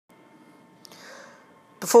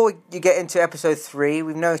Before you get into episode 3,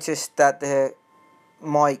 we've noticed that the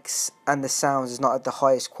mics and the sounds is not at the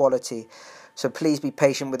highest quality. So please be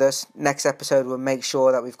patient with us. Next episode we'll make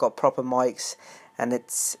sure that we've got proper mics and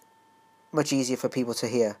it's much easier for people to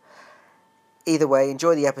hear. Either way,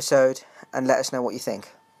 enjoy the episode and let us know what you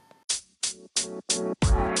think.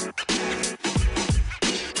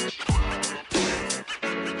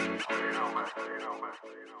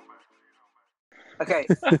 Okay,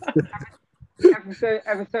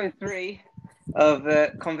 episode 3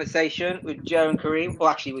 of Conversation with Joe and Kareem. Well,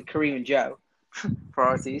 actually, with Kareem and Joe.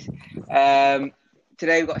 Priorities.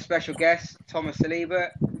 Today we've got a special guest, Thomas Saliba,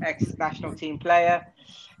 ex-national team player,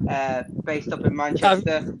 based up in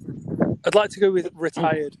Manchester. I'd like to go with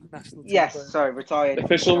retired national team player. Sorry, retired.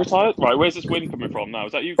 Official retired? Right, where's this win coming from now?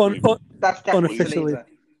 Is that you? That's definitely unofficially. Saliba.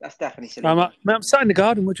 That's definitely Saliba. I'm sat in the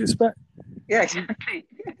garden, what do you expect? Yeah, exactly.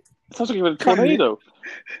 It sounds like a tornado.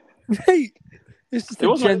 Mate, it's just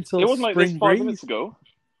a gentle It wasn't like this spring 5 breeze. minutes ago.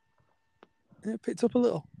 It picked up a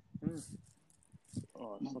little.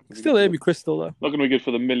 Oh, it's not gonna be Still good hear for- me crystal, though. Not going to be good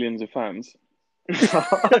for the millions of fans.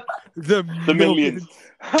 The millions.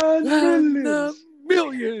 The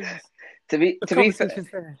millions. To be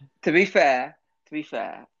fair,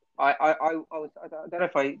 I don't know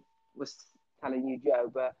if I was telling you, Joe,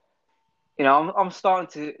 but you know, I'm starting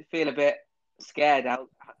to feel a bit scared how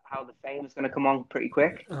the fame is going to come on pretty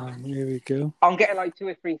quick. Oh, here we go. I'm getting like 2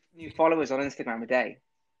 or 3 new followers on Instagram a day,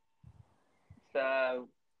 so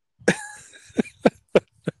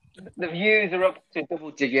the views are up to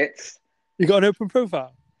double digits. You got an open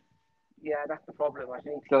profile? Yeah, that's the problem. I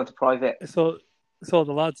need to go into private. It's all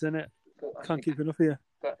the lads, innit? Can't keep enough of you.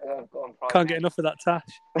 Go on private. Can't get enough of that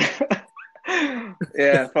Tash.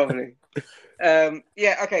 Yeah, probably.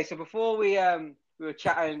 Okay. So before we were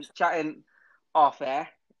chatting off air.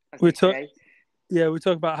 We're talking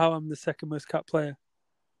about how I'm the second most capped player.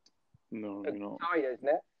 No, you're not. Tired, isn't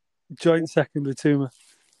it? Joint second with Tuma.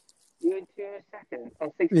 You in 2 seconds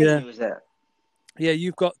on 16, Yeah. was it? Yeah,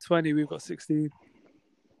 you've got 20, we've got 16.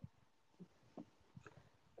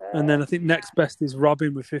 And then I think next best is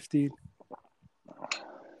Robin with 15.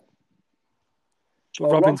 But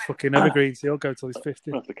Robin's fucking evergreen, so he'll go till he's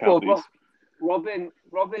 50. That's the count these. Robin.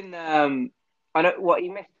 I know what he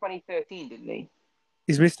missed 2013, didn't he?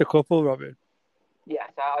 He's missed a couple, Robin. Yeah,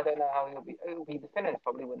 so I don't know how he'll be. It'll be the Finnans,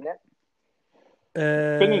 probably, wouldn't it?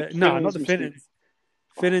 No, not the Finnans.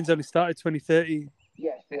 Finnans only started 2013.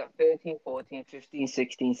 Yes, we got 13, 14, 15,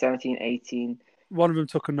 16, 17, 18. One of them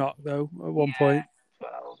took a knock, though, at one point.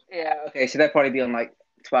 12. Yeah, okay, so they'll probably be on like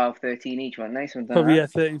 12, 13 each, won't they? Something Probably,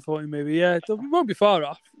 like that. 13, 14 maybe. Yeah, it won't be far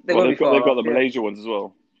off. They Well, won't they've be got far the off, Malaysia ones as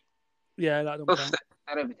well. Yeah, that don't yeah. count.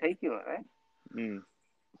 That overtake you, won't they?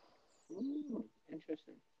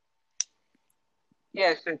 Interesting.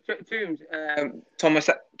 Yeah, so Toombs, Tom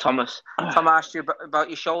asked you about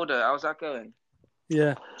your shoulder. How's that going?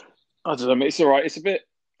 Yeah. I don't know, mate. It's all right.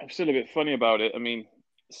 I'm still a bit funny about it. I mean,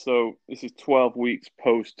 so this is 12 weeks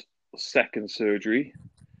post second surgery.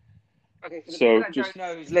 Okay, so the So people that just don't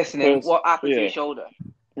know who's listening, first- what happened to yeah. your shoulder?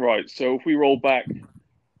 Right. So if we roll back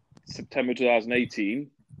September 2018,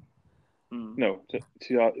 no,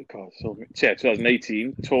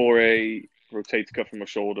 2018, tore a rotator cuff from my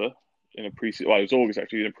shoulder in a preseason. Well, it was August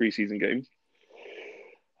actually in a preseason game.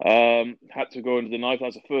 Had to go under the knife.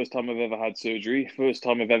 That's the first time I've ever had surgery. First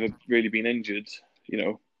time I've ever really been injured. You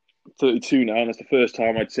know, 32 now, and that's the first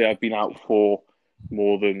time I'd say I've been out for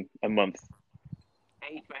more than a month.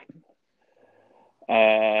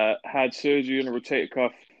 Had surgery on a rotator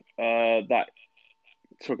cuff. That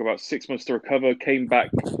took about 6 months to recover. Came back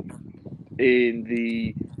in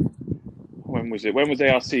the when was it? When was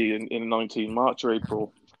ARC in 19 March or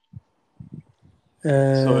April?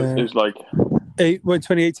 So it was like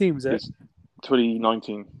 2018 was it?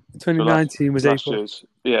 2019. 2019 was last April. year's.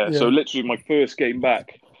 Yeah, so literally my first game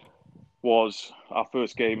back was our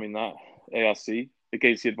first game in that ARC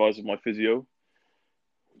against the advice of my physio.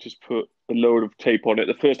 Just put a load of tape on it.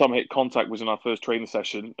 The first time I hit contact was in our first training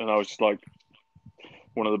session, and I was just like,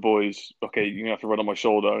 one of the boys, okay, you're gonna have to run on my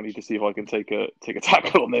shoulder. I need to see if I can take a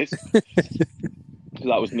tackle on this. So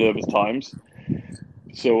that was nervous times.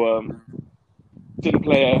 So didn't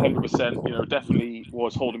play 100%. You know, definitely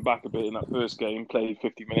was holding back a bit in that first game. Played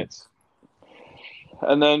 50 minutes,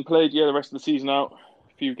 and then played the rest of the season out.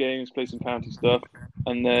 A few games, played some county stuff,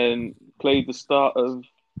 and then played the start of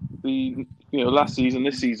the last season,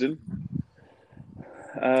 this season,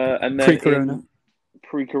 and then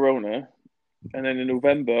pre-corona, and then in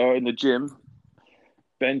November in the gym,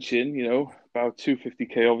 benching, about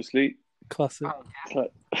 250k, obviously. Classic.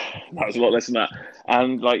 That was a lot less than that,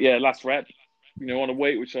 and last rep, on a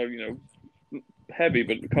weight which I heavy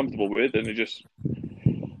but comfortable with, and it just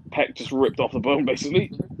pec just ripped off the bone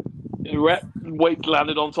basically. Weight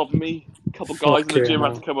landed on top of me. A couple of guys in the gym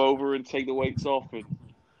had to come over and take the weights off, and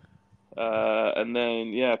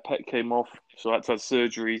then pec came off, so I had to have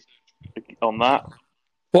surgery on that.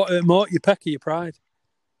 What hurt more, your pec or your pride?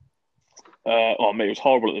 Oh mate, it was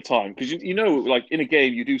horrible at the time because you know, like in a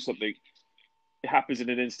game, you do something, it happens in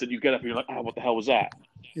an instant. You get up and you're like, "Oh, what the hell was that?"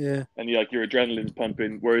 Yeah. And you're like, your adrenaline's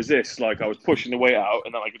pumping. Whereas this, like, I was pushing the weight out,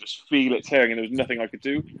 and then I could just feel it tearing, and there was nothing I could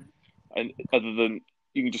do, and other than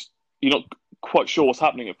you're not quite sure what's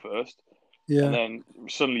happening at first, and then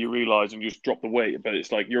suddenly you realise and you just drop the weight. But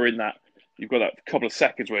it's like you're in that. You've got that couple of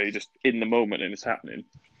seconds where you're just in the moment and it's happening.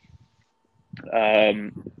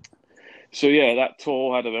 So that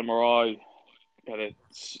tour, had an MRI,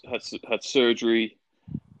 had surgery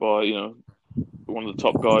by one of the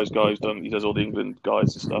top guys. He does all the England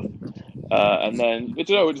guys and stuff. And then it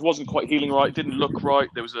wasn't quite healing right. It didn't look right.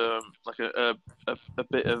 There was a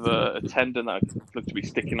bit of a tendon that looked to be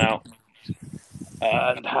sticking out,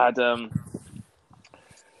 and had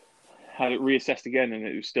it reassessed again, and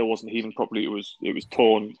it still wasn't healing properly. It was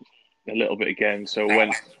torn a little bit again. So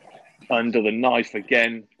went under the knife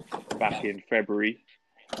again back in February,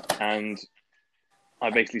 and I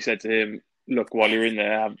basically said to him, "Look, while you're in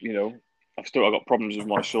there, I've got problems with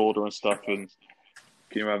my shoulder and stuff, and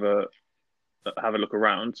can you have a look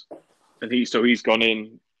around?" And he's gone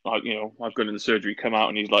in. I've gone in the surgery, come out,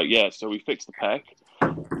 and he's like, "Yeah." So we fixed the pec.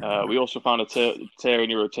 We also found a tear in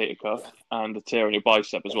your rotator cuff and a tear in your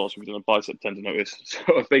bicep as well. So we've done a bicep tendonitis. So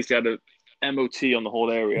I've basically had a MOT on the whole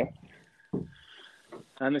area.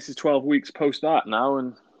 And this is 12 weeks post that now,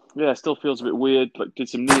 and it still feels a bit weird. Like, did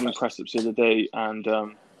some kneeling press-ups the other day, and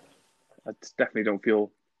I definitely don't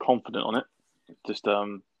feel confident on it. Just I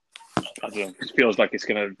don't know. It feels like this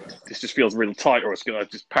just feels real tight, or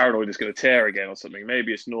just paranoid it's gonna tear again or something.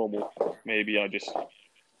 Maybe it's normal. Maybe I just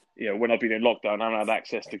when I've been in lockdown, I haven't had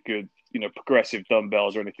access to good progressive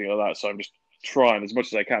dumbbells or anything like that. So I'm just trying as much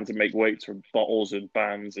as I can to make weights from bottles and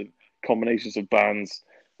bands and combinations of bands,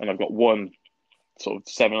 and I've got one sort of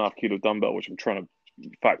 7.5 kilo dumbbell, which I'm trying to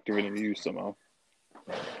factor in and use somehow.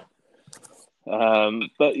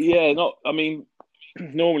 But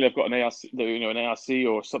normally I've got an ARC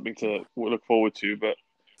or something to look forward to, but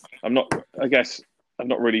I guess I've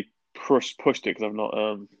not really pushed it because I've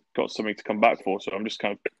not got something to come back for. So I'm just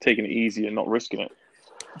kind of taking it easy and not risking it.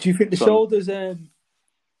 Do you think the shoulder's a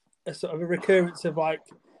sort of a recurrence of, like,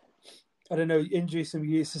 I don't know, injuries some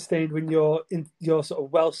you sustained when you're in your sort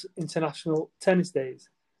of Welsh international tennis days?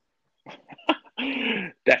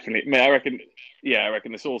 Definitely. I mean, I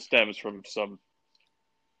reckon this all stems from some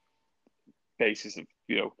basis of,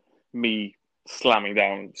 me slamming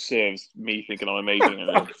down serves, me thinking I'm amazing, and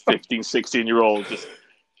a 15, 16-year-old just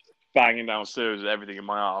banging down serves with everything in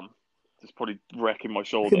my arm. Just probably wrecking my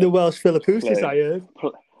shoulder. The Welsh Philippoussis, I heard.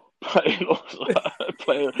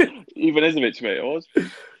 Playing even Izovic, mate, it was.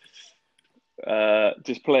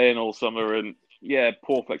 Just playing all summer, and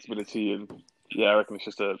poor flexibility, and I reckon it's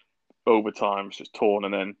just over time it's just torn,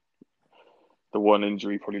 and then the one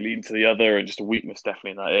injury probably leading to the other, and just a weakness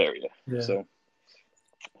definitely in that area. Yeah. So,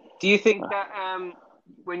 do you think that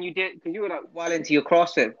when you did, because you were like well into your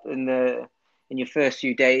CrossFit in your first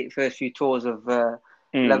few tours of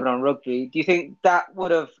Lebanon Rugby, do you think that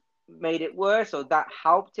would have made it worse, or that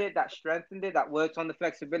helped it, that strengthened it, that worked on the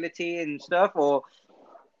flexibility and stuff, or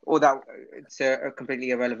that it's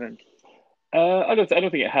completely irrelevant? I don't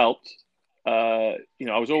think it helped. I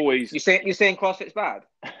was always... You're saying CrossFit's bad?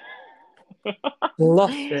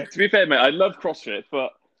 Lost it. To be fair, mate, I love CrossFit,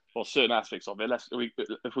 but certain aspects of it.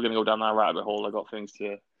 If we're going to go down that rabbit hole, I got things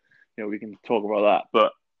to, we can talk about that.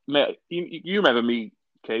 But mate, you remember me,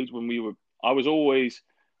 Cage, when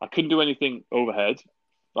I couldn't do anything overhead.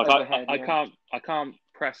 Like I can't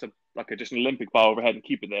press just an Olympic bar overhead and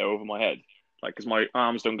keep it there over my head, like, because my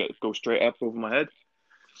arms don't go straight up over my head.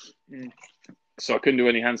 So I couldn't do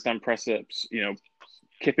any handstand press ups.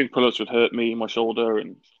 Kipping pull-ups would hurt me, my shoulder,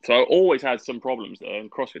 and so I always had some problems there.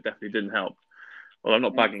 And CrossFit definitely didn't help. Well, I'm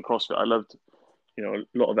not bagging CrossFit. I loved, a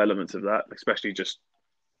lot of elements of that, especially just,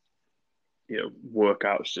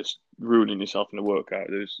 workouts, just ruining yourself in a workout.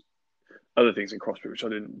 There's other things in CrossFit which I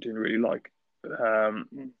didn't really like. But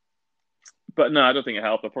no, I don't think it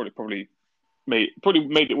helped. I probably made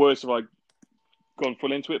it worse if I'd gone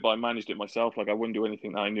full into it, but I managed it myself. Like, I wouldn't do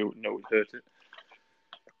anything that I knew would hurt it.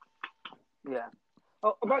 Yeah.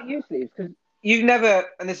 Oh, about you, Sleeves, because you've never,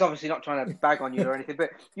 and this is obviously not trying to bag on you or anything, but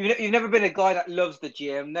you've never been a guy that loves the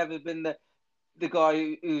gym, never been the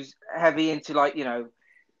guy who's heavy into, like,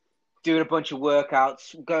 doing a bunch of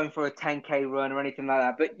workouts, going for a 10K run or anything like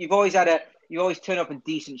that. But you've always had You always turn up in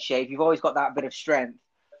decent shape. You've always got that bit of strength.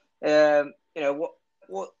 What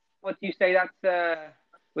do you say?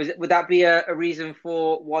 Would that be a reason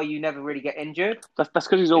for why you never really get injured? That's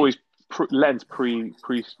because he's always lent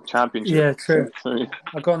pre-championship. Yeah, true.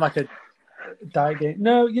 I've gone like a diet game.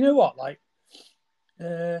 No, you know what? Like,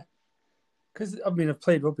 because I've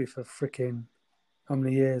played rugby for freaking how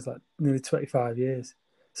many years? Like nearly 25 years.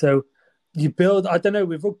 So you build. I don't know,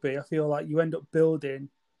 with rugby, I feel like you end up building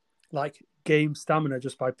like game stamina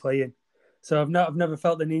just by playing. So I've never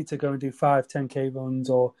felt the need to go and do 5-10K runs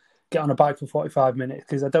or get on a bike for 45 minutes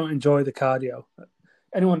because I don't enjoy the cardio.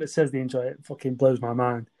 Anyone that says they enjoy it fucking blows my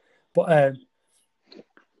mind. But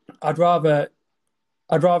I'd rather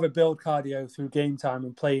build cardio through game time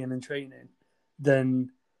and playing and training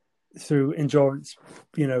than through endurance,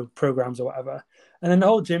 programs or whatever. And then the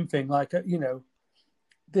whole gym thing, like, I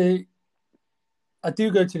do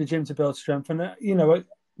go to the gym to build strength, and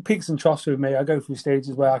peaks and troughs with me. I go through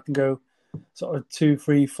stages where I can go sort of 2,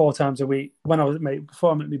 3, 4 times a week. When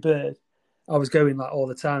before I met my bird, I was going like all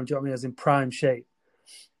the time. Do you know what I mean? I was in prime shape,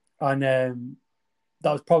 and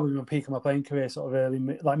that was probably my peak of my playing career, sort of early,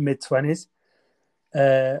 like mid-20s.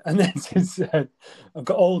 And then since I've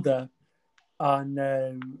got older, and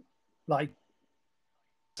and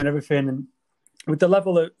everything, and with the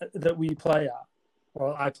level that we play at,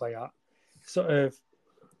 or I play at, sort of,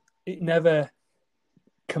 it never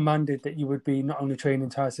commanded that you would be not only training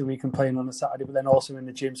twice a week and playing on a Saturday, but then also in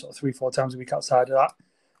the gym sort of 3-4 times a week outside of that.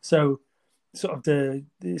 So sort of the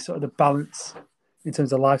balance in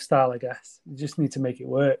terms of lifestyle, I guess, you just need to make it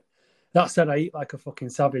work. That said, I eat like a fucking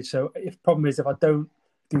savage. So problem is, if I don't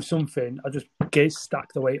do something, I just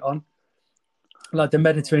stack the weight on. Like the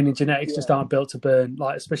Mediterranean genetics just aren't built to burn,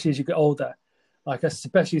 like especially as you get older. Like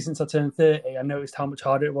especially since I turned 30, I noticed how much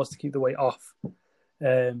harder it was to keep the weight off.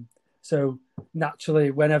 So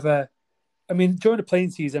naturally, during the playing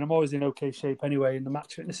season, I'm always in okay shape anyway, and the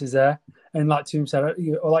match fitness is there. And like Toom said,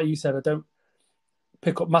 or like you said, I don't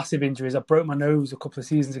pick up massive injuries. I broke my nose a couple of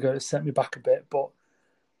seasons ago. It set me back a bit, but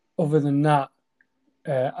other than that,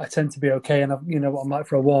 I tend to be okay. And I'm like,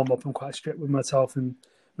 for a warm up, I'm quite strict with myself and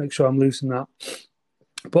make sure I'm loose in that.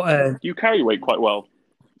 But you carry weight quite well.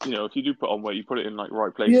 If you do put on weight, you put it in like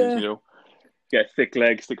right places. Yeah. Get thick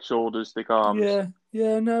legs, thick shoulders, thick arms.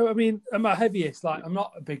 Yeah. No, I'm my heaviest. Like, I'm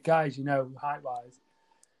not a big guy, height wise,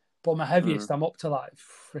 but my heaviest, I'm up to like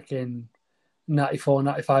freaking 94,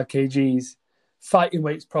 95 kgs. Fighting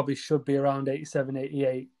weights probably should be around 87,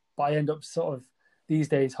 88, but I end up sort of these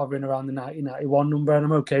days hovering around the 90, 91 number, and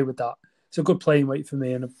I'm okay with that. It's a good playing weight for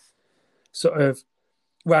me, and sort of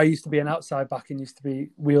where I used to be an outside back and used to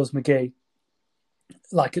be Wheels McGee.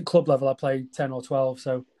 Like at club level, I played 10 or 12,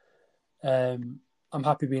 so I'm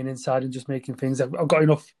happy being inside and just making things. I've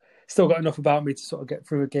still got enough about me to sort of get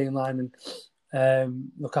through a game line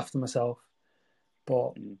and look after myself.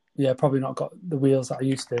 But yeah, probably not got the wheels that I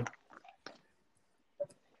used to.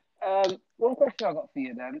 One question I got for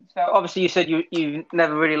you then. So obviously you said you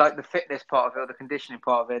never really liked the fitness part of it or the conditioning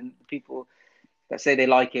part of it. And people that say they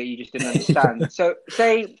like it, you just didn't understand. So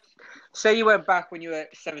say you went back when you were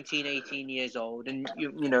 17, 18 years old, and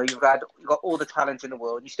you got all the talent in the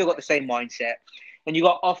world. You still got the same mindset, and you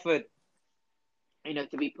got offered,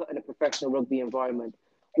 to be put in a professional rugby environment.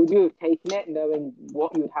 Would you have taken it, knowing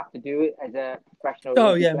what you would have to do as a professional?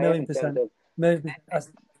 Oh yeah, 1,000,000%.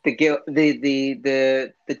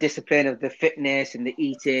 The discipline of the fitness and the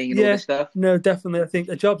eating and all this stuff. No, definitely. I think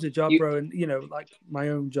a job's a job, bro, and like my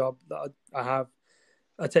own job that I have,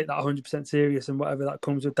 I take that 100% serious and whatever that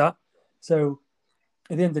comes with that. So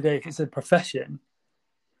at the end of the day, if it's a profession,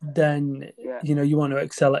 then you want to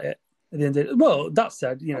excel at it. At the end of that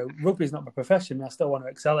said, rugby is not my profession. I still want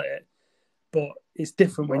to excel at it, but it's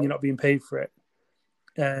different when you're not being paid for it.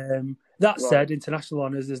 That said, international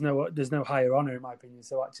honours, there's no higher honour in my opinion.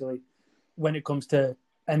 So actually, when it comes to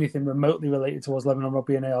anything remotely related towards Lebanon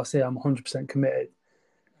Rugby and ARC, I'm 100% committed.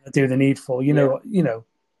 I do the needful.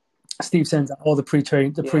 Steve sends out all the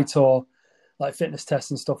pre-tour like fitness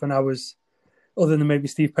tests and stuff, and I was, other than maybe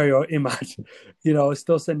Steve Perry or Imad, I was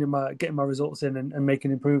still getting my results in and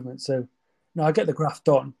making improvements. So no, I get the graft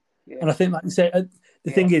done, and I think, like you say,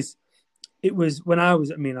 the thing is, it was when I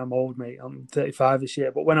was. I'm old, mate. I'm 35 this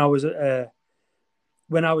year, but when I was sort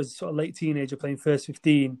of late teenager playing first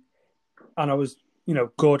 15, and I was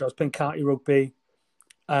good. I was playing county rugby,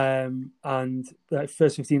 and like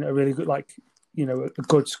first 15 at a really good a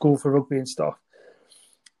good school for rugby and stuff.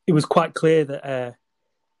 It was quite clear that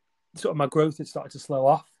sort of my growth had started to slow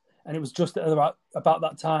off, and it was just about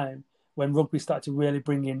that time when rugby started to really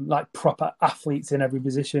bring in like proper athletes in every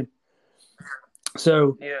position.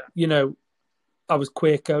 So I was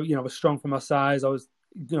quick. I was strong for my size. I was,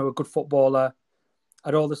 a good footballer. I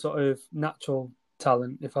had all the sort of natural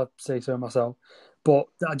talent, if I say so myself, but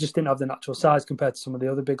I just didn't have the natural size compared to some of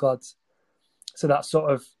the other big lads. So that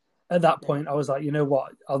sort of, at that point, I was like, you know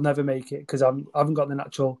what, I'll never make it because I haven't got the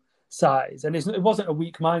natural size. And it wasn't a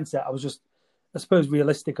weak mindset. I was just, I suppose,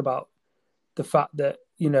 realistic about the fact that,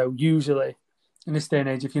 usually in this day and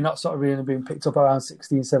age, if you're not sort of really being picked up around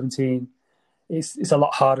 16, 17, it's a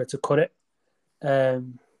lot harder to cut it.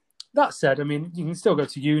 That said, I mean, you can still go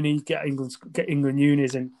to uni, get England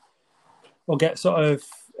unis, or get sort of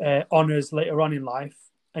honours later on in life,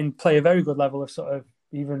 and play a very good level of sort of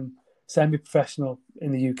even semi-professional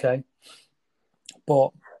in the UK.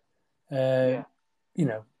 But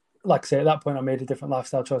like I say, at that point, I made a different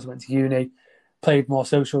lifestyle choice. I went to uni, played more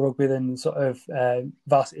social rugby than sort of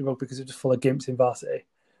varsity rugby because it was just full of gimps in varsity.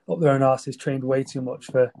 Up their own arses, trained way too much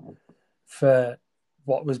for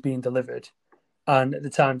what was being delivered. And at the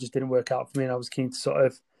time, just didn't work out for me. And I was keen to sort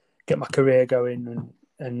of get my career going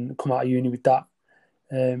and come out of uni with that.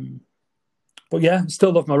 But yeah,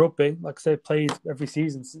 still love my rugby. Like I say, played every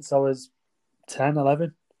season since I was 10,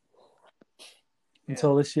 11.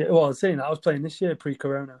 Until this year. Well, I was saying that I was playing this year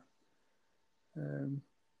pre-corona.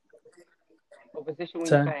 What position were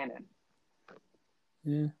you playing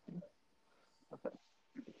in?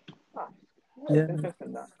 Yeah.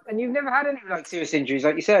 Interesting that. And you've never had any serious injuries,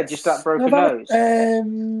 like you said, just that broken nose?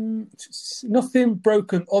 Nothing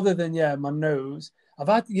broken other than my nose. I've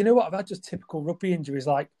had just typical rugby injuries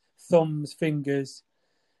like thumbs, fingers,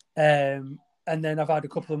 and then I've had a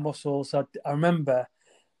couple of muscles. I remember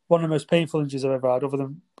one of the most painful injuries I've ever had, other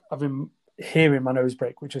than having hearing my nose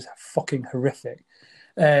break, which was fucking horrific,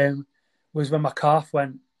 was when my calf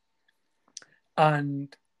went.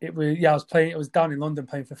 And it was down in London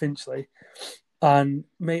playing for Finchley, and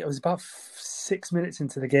mate, it was about 6 minutes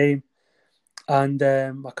into the game, and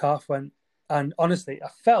my calf went, and honestly, I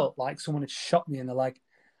felt like someone had shot me in the leg.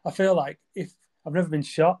 I feel like if I've never been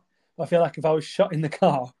shot, I feel like if I was shot in the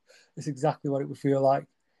calf, it's exactly what it would feel like.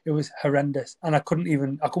 It was horrendous, and I couldn't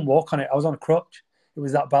walk on it. I was on a crutch. It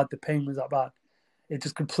was that bad. The pain was that bad. It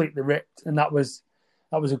just completely ripped, and that was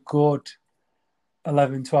a good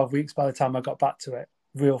 11, 12 weeks by the time I got back to it.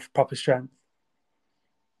 Real proper strength.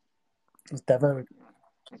 It was devastating.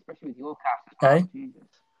 Especially with your calf. Hey? Jesus.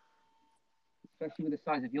 Especially with the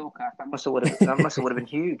size of your calf. That must have been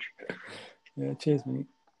huge. Yeah, cheers, mate.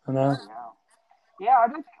 I know. Yeah,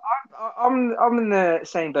 I'm in the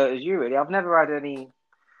same boat as you, really. I've never had any.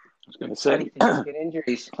 I was going to say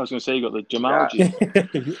injuries. I was going to say you got the Jamalji.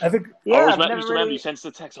 I used to remember you sent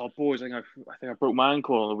the text. Oh, boys, I think I broke my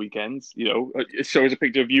ankle on the weekends. It shows a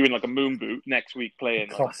picture of you in like a moon boot next week playing.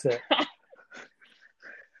 Classic.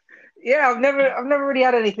 Yeah, I've never really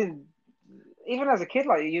had anything. Even as a kid,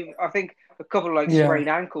 like you, I think a couple of sprained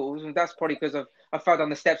ankles, and that's probably because I fell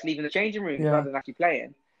down the steps leaving the changing room rather than actually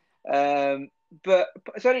playing. But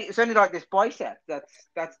it's only like this bicep.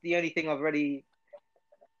 That's the only thing I've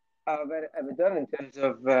ever done in terms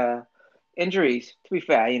of injuries. To be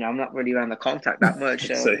fair, I'm not really around the contact that much,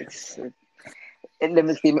 so it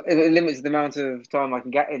limits the amount of time I can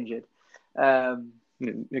get injured. I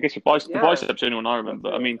guess the biceps only one I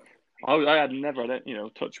remember. I mean, I had never had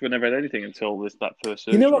touch with never had anything until that first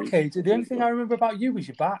surgery. You know what, Kate? The only thing I remember about you was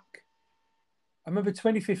your back. I remember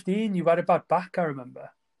 2015. You had a bad back. I remember.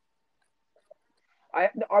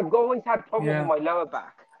 I've always had problems with my lower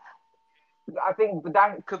back. I think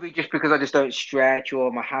that could be just because I just don't stretch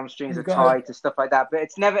or my hamstrings are tight and stuff like that. But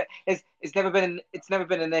it's never been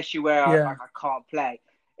an issue where I can't play.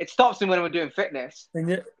 It stops me when we're doing fitness.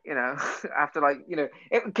 After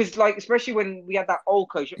because especially when we had that old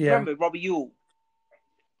coach. Remember Robbie Ewell?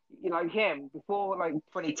 Him before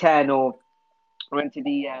 2010 or went to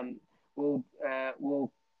the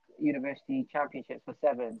World University Championships for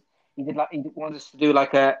sevens. He wanted us to do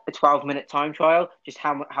a 12-minute time trial, just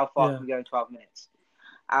how far can we go in 12 minutes.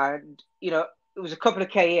 And, it was a couple of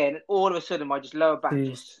K in, and all of a sudden my lower back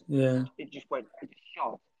it just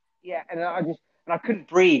shot. Yeah, and I couldn't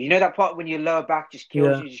breathe. You know that part when your lower back just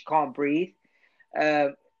kills you just can't breathe?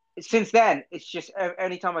 Since then, it's just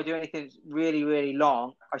any time I do anything really, really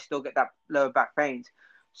long, I still get that lower back pains.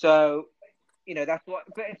 So, that's what.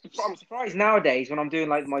 But I'm surprised nowadays when I'm doing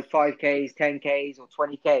my 5Ks, 10Ks, or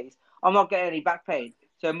 20Ks, I'm not getting any back pain.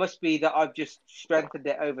 So it must be that I've just strengthened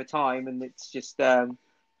it over time, and it's just.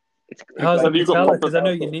 How's it tell? Because I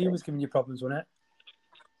know your knee was giving you problems, wasn't it?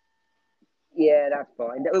 Yeah, that's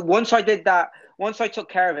fine. Once I took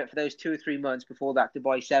care of it for those 2 or 3 months before that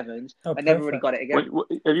Dubai Sevens, I never really got it again.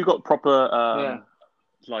 Have you got proper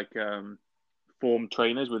form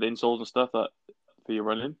trainers with insoles and stuff for your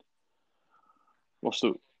running? What's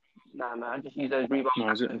the? Nah, man, I just use those Reebok. No,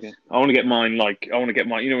 is it? Okay. I want to get mine.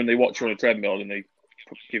 You know, when they watch you on a treadmill and they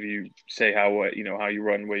say how how you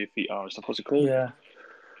run, where your feet are and stuff. What's it called? Yeah.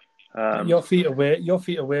 Your feet are weird.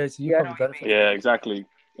 So you probably benefit. Yeah, exactly.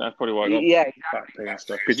 That's probably why I got back pain and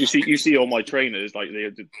stuff. Because you see all my trainers, like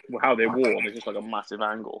how they're worn, it's just like a massive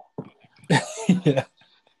angle. Yeah.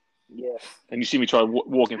 Yeah. And you see me try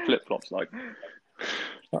walk in flip flops, like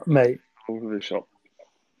mate. Over the shop.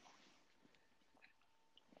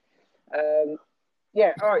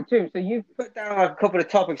 Yeah. All right, Tim. So you've put down a couple of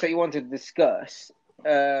topics that you wanted to discuss.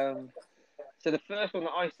 So the first one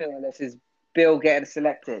that I see on this is Bill getting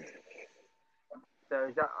selected. So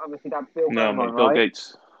is that obviously that Bill? No, Bowman, Bill right?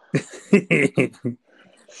 Gates.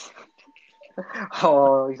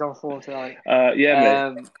 Oh, he's on form tonight.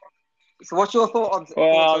 Yeah, mate. So what's your thoughts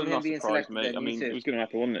on him being selected? Mate. Then, I mean, it was going to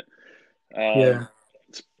happen, wasn't it?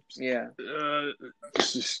 Yeah.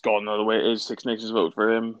 It's just gone the way it is. Six Nations voted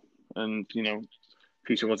for him, and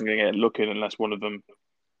Future wasn't going to get looking unless one of them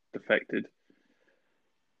defected.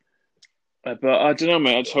 But I don't know,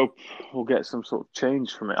 mate. I just hope we'll get some sort of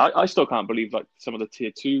change from it. I still can't believe like some of the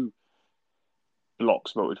tier 2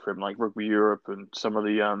 blocks voted for him, like Rugby Europe and some of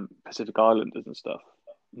the Pacific Islanders and stuff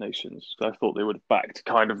nations. I thought they would have backed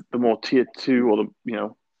kind of the more tier 2 or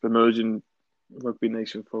the emerging rugby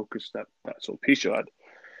nation focus that sort of Pisha had.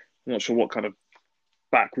 I'm not sure what kind of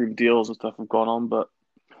backroom deals and stuff have gone on, but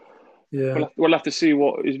yeah, we'll have to see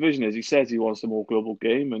what his vision is. He says he wants a more global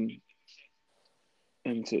game and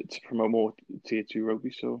to promote more tier 2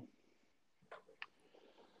 rugby. So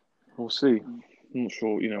we'll see. I'm not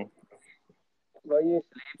sure,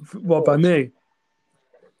 What about me?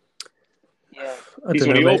 Yeah, he's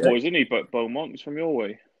one of your boys, isn't he? But Beaumont is from your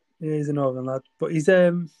way. Yeah, he's a northern lad, but he's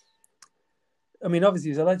I mean, obviously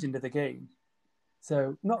he's a legend of the game.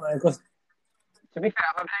 So not that it goes. To be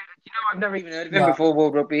fair, I've never even heard of him before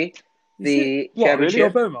World Rugby. The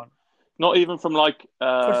championship. Really? Beaumont? Not even from like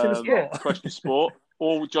Question of Sport, Question of Sport,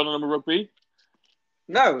 or John and Number Rugby.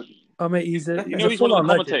 No, I mean he's he's one of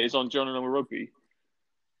the commentators on John and Number Rugby.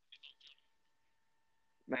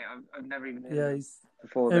 Mate, I've never even heard. Yeah,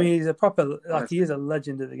 before. I mean, he's a proper he is a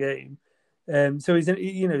legend of the game. So he's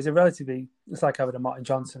he's a relatively, it's like having a Martin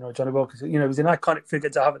Johnson or a Johnny Wilkins. He's an iconic figure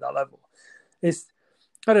to have at that level.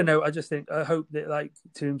 I don't know. I hope that, like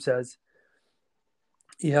Toom says,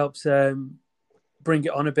 he helps bring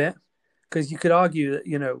it on a bit, because you could argue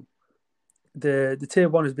that the tier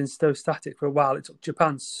 1 has been so static for a while. It took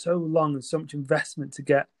Japan so long and so much investment to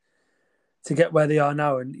get where they are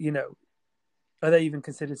now, and are they even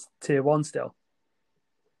considered tier 1 still?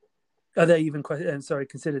 Are they even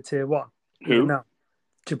considered tier 1? Who? Now?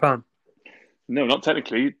 Japan. No, not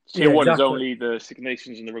technically. Tier 1 is only the Six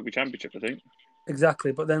Nations and the Rugby Championship, I think.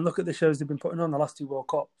 Exactly, but then look at the shows they've been putting on the last 2 World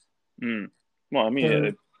Cups. Well, I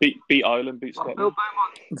mean, beat Ireland, beat Scotland. Bill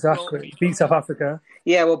Beaumont. Exactly, beat South Africa.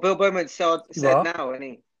 Yeah, well, Bill Beaumont said now, isn't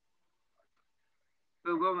he?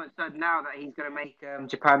 Bill Beaumont said now that he's going to make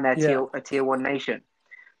Japan a tier 1 nation.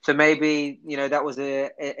 So maybe that was a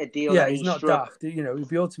deal. Yeah, he's not daft. He'd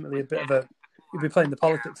be ultimately a bit of a. He'd be playing the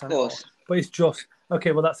politics on it, but it's just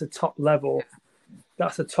okay. Well, that's a top level.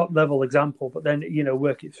 That's a top level example. But then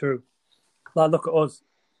work it through. Like, look at us.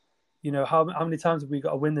 How many times have we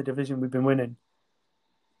got to win the division we've been winning?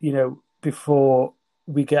 Before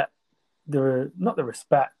we get not the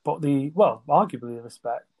respect, but arguably the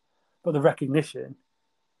respect, but the recognition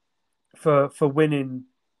for winning.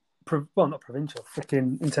 Not provincial,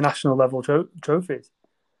 freaking international level trophies.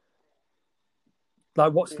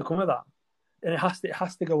 Like, what's to come of that? And it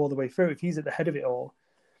has to go all the way through. If he's at the head of it all,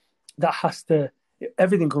 that has to.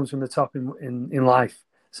 Everything comes from the top in life.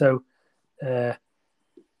 So it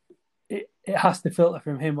has to filter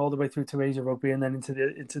from him all the way through to Asia Rugby and then into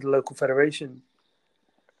the local federation.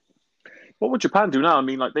 What would Japan do now? I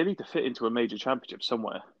mean, like, they need to fit into a major championship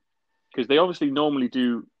somewhere, because they obviously normally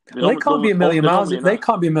do. They can't be a million miles. They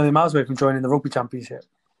can't be a million miles away from joining the rugby championship.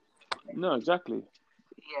 No, exactly.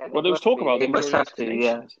 Yeah, well, there was talk about they must have to.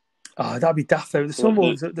 Yeah. Oh, that'd be daft though. The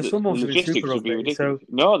Sunwolves are in Super Rugby. Rugby. So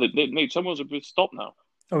no, they Sunwolves have been stopped now.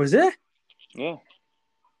 Oh, is it? Yeah.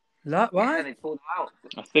 Why? Yeah, they pulled them out.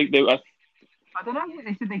 I think they. I don't know.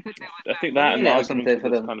 They said they could. I think that and argument for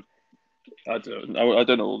them. Kind of. I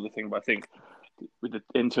don't know all the thing, but I think with the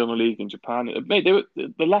internal league in Japan, mate, they were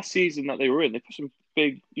the last season that they were in. They put some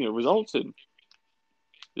big, results in.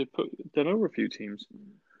 They done over a few teams,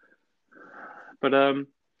 but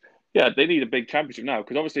yeah, they need a big championship now,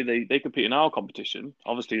 because obviously they compete in our competition.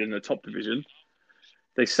 Obviously, in the top division,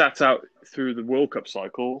 they sat out through the World Cup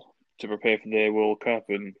cycle to prepare for their World Cup,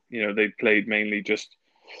 and they played mainly just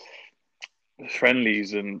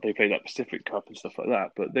friendlies and they play that Pacific Cup and stuff like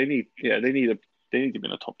that. But they need to be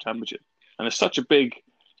in a top championship, and it's such a big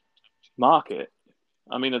market.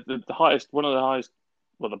 I mean, the highest, one of the highest,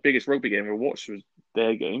 well, the biggest rugby game we watched was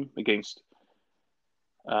their game against.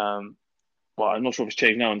 Well, I'm not sure if it's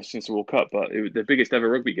changed now since the World Cup, but the biggest ever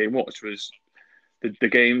rugby game watched was the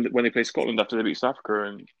game when they played Scotland after they beat South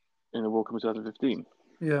Africa in the World Cup in 2015.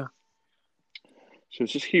 Yeah. So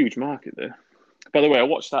it's just a huge market there. By the way, I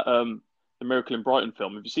watched that the Miracle in Brighton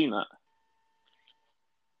film. Have you seen that?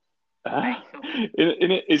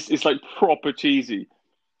 In it, it's like proper cheesy.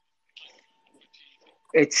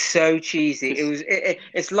 It's so cheesy.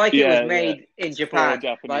 It's like it was made in Japan,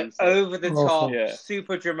 like over the top,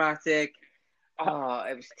 super dramatic. Oh,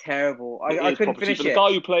 it was terrible. I couldn't finish it. The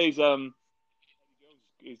guy who plays does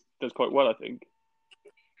quite well, I think.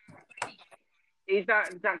 He's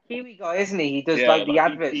that Kiwi guy, isn't he? He does the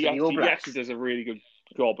adverts for the All Blacks. He actually does a really good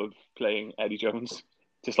job of playing Eddie Jones,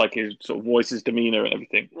 just like his sort of voice, his demeanour, and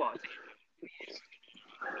everything. What?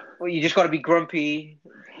 Well, you just got to be grumpy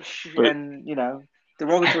and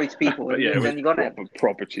derogatory to people, and then you got it.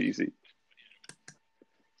 Proper cheesy.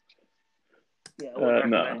 Yeah,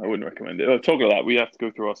 no, I wouldn't recommend it. Talking about that, we have to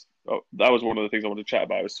go through that was one of the things I wanted to chat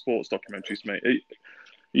about. Was sports documentaries, mate. Are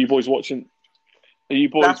you boys watching?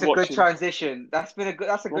 That's a good transition. That's a good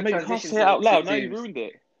transition. You can't say it out loud. Now you ruined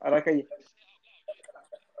it. I like how you.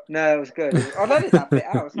 No, it was good. I let that bit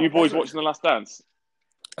out. You boys watching The Last Dance?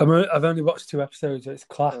 I've only watched 2 episodes. It's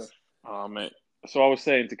class. Oh, mate. So I was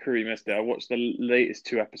saying to Kareem yesterday, I watched the latest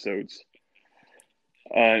 2 episodes,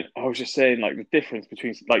 and I was just saying like the difference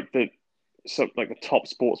between the top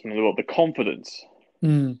sportsmen in the world, the confidence.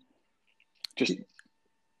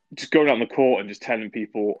 Just going out on the court and just telling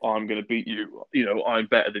people, I'm going to beat you, I'm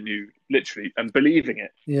better than you, literally, and believing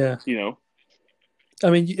it. Yeah. I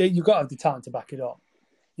mean, you've got to have the talent to back it up.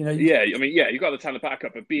 You've got the talent to back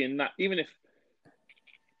up, but being that, even if,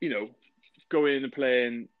 going in and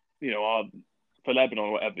playing, for Lebanon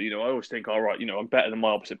or whatever, I always think, all right, I'm better than my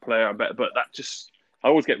opposite player, I'm better, but I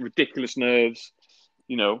always get ridiculous nerves,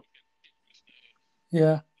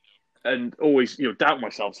 Yeah. And always, doubt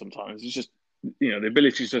myself sometimes. It's just, the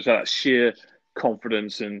ability to just have that sheer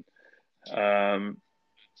confidence and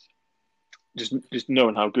just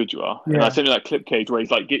knowing how good you are. Yeah. And I sent you that clip, Cage, where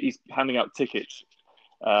he's handing out tickets,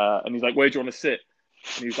 and he's like, "Where do you want to sit?"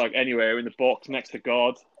 And he's like, "Anywhere in the box next to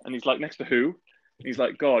God." And he's like, "Next to who?" And he's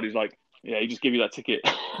like, "God." He's like, "Yeah, he just give you that ticket."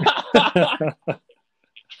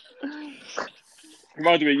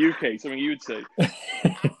 Reminds me of UK, something you would say.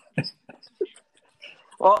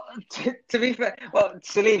 Well, to be fair,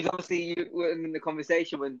 Salim, obviously you were in the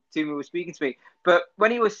conversation when Tuma was speaking to me, but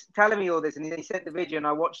when he was telling me all this and he sent the video and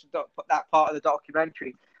I watched that part of the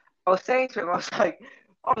documentary, I was saying to him, I was like,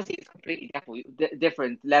 obviously it's completely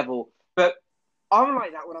different level, but I'm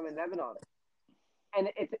like that when I'm in Lebanon.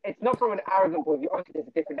 And it's not from an arrogant point of view. Obviously, there's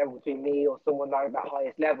a different level between me or someone like at that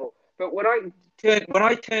highest level. But when I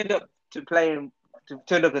turned up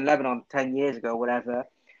in Lebanon 10 years ago, whatever,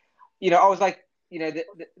 I was like,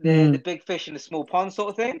 the big fish in the small pond sort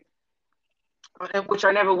of thing, which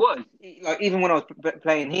I never was. Like even when I was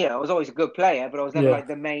playing here, I was always a good player, but I was never like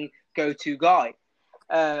the main go-to guy.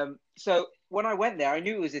 So when I went there, I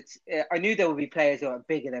knew I knew there would be players who are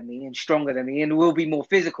bigger than me and stronger than me and will be more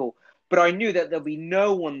physical. But I knew that there'll be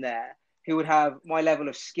no one there who would have my level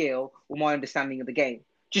of skill or my understanding of the game,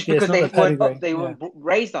 just because they weren't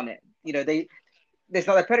raised on it. It's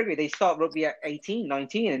not their pedigree. They start rugby at 18,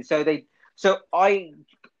 19, and so I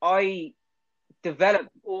developed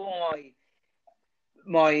all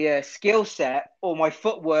my skill set or my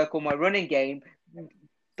footwork or my running game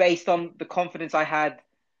based on the confidence I had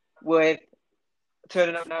with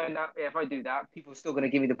turning up knowing that if I do that, people are still going to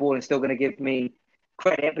give me the ball and still going to give me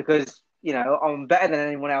credit because, I'm better than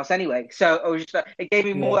anyone else anyway. So I was just it gave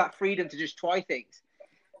me more that freedom to just try things.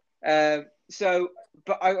 But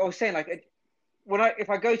I was saying if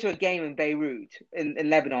I go to a game in Beirut, in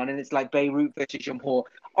Lebanon, and it's like Beirut versus Jamhur,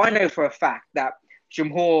 I know for a fact that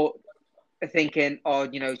Jamhur are thinking,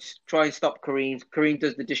 try and stop Kareem. Kareem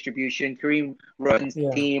does the distribution. Kareem runs the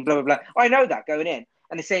team, blah, blah, blah. I know that going in.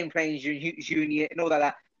 And the same playing Junior and all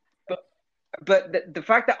that. But the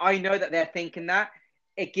fact that I know that they're thinking that,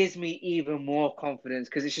 it gives me even more confidence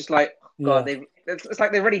because it's just like, God, it's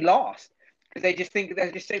like they've already lost because they just think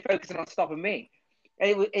they're just so focusing on stopping me.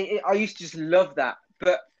 I used to just love that,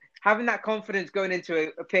 but having that confidence going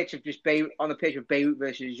into a pitch of just on the pitch of Beirut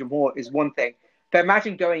versus Jamhur is one thing. But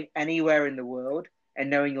imagine going anywhere in the world and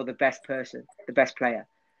knowing you're the best person, the best player.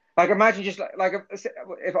 Like, imagine just like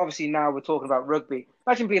if obviously now we're talking about rugby.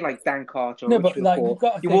 Imagine being like Dan Carter or No, Richard but like Laporte. you've got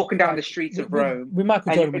to You're think, walking down like, the streets of with Rome.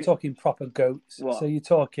 Michael and Jordan, we're talking proper goats. What? So you're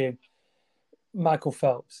talking Michael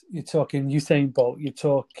Phelps, you're talking Usain Bolt, you're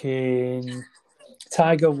talking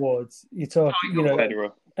Tiger Woods, you're talking, you know,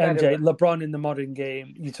 Federer. MJ, LeBron in the modern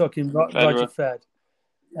game. You're talking Roger Fed.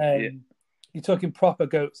 You're talking proper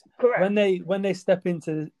goats. Correct. When they step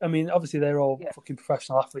into, I mean, obviously they're all fucking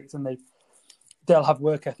professional athletes, and they'll have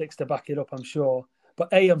work ethics to back it up, I'm sure. But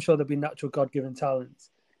A, I'm sure there'll be natural God-given talents.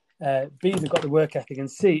 B, they've got the work ethic, and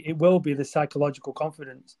C, it will be the psychological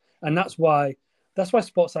confidence, and that's why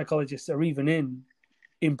sports psychologists are even in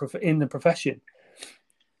the profession,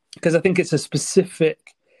 because I think it's a specific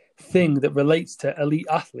thing that relates to elite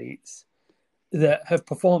athletes that have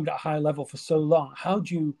performed at a high level for so long. How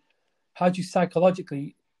do you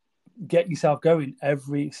psychologically get yourself going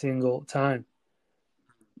every single time?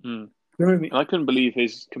 Mm. You know what I mean? And I couldn't believe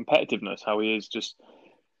his competitiveness, how he is just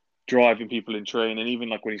driving people in training, even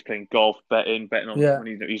like when he's playing golf, betting on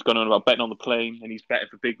when he's gone on about betting on the plane, and he's betting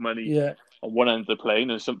for big money on one end of the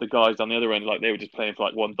plane, and some of the guys on the other end, like, they were just playing for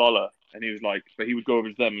like $1, and he was like, but he would go over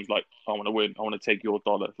to them and was like, I want to win, I want to take your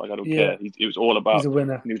dollar, like, I don't care. It was all about, he's a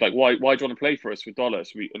winner. And he was like, why do you want to play for us with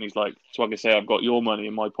dollars? And he's like, so I can say I've got your money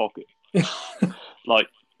in my pocket. Like,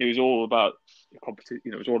 it was all about competition,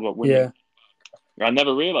 you know, it was all about winning. I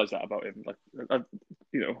never realised that about him. Like, I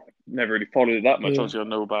never really followed it that much. Obviously, I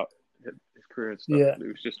know about his career and stuff. But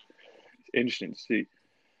it was just interesting to see.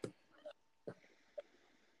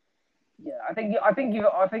 Yeah, I think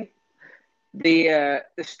the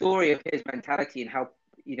story of his mentality and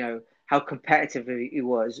how competitive he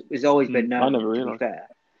was has always been known. I never realised. To be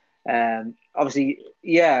fair, obviously,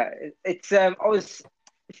 it's I was.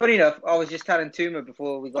 Funny enough, I was just telling Tuma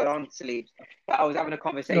before we got on Sleeps that I was having a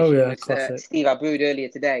conversation with Steve Aboud earlier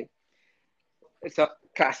today. It's a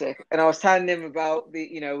classic. And I was telling him about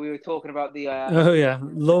we were talking about the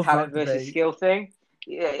love talent versus skill thing.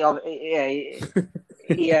 He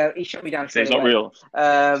shut me down. So it's not real.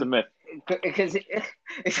 It's a myth. Because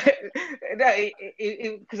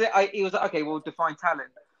he was like, okay, well, define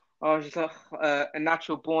talent. I was just like, a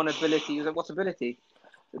natural born ability. He was like, what's ability?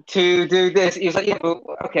 To do this. He was like, yeah, but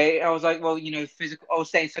okay. I was like, well, physical. I was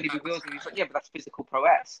saying Sonny Bill Wilson. He was like, yeah, but that's physical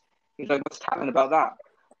prowess. He was like, what's talent about that?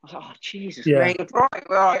 I was like, oh, Jesus, mate.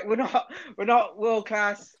 Right. We're not world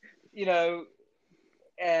class,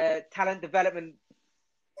 talent development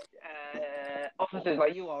officers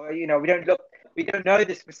like you are. We don't know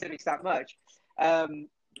the specifics that much. But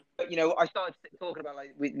I started talking about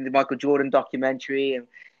like with the Michael Jordan documentary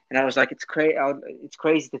and I was like, it's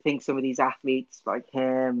crazy to think some of these athletes like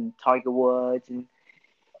him, Tiger Woods, and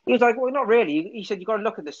he was like, well, not really. He said, you got to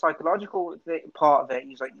look at the psychological part of it. He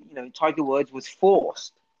was like, Tiger Woods was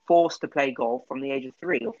forced to play golf from the age of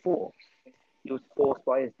 3 or 4. He was forced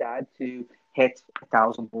by his dad to hit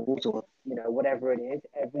 1,000 balls or, whatever it is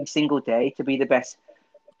every single day to be the best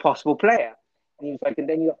possible player. And he was like, and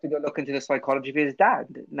then you have to go look into the psychology of his dad.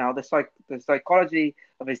 Now, the psychology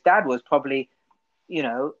of his dad was probably,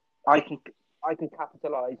 I can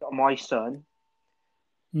capitalize on my son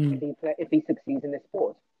if he succeeds in this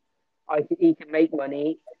sport. He can make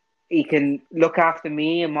money. He can look after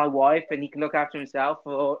me and my wife, and he can look after himself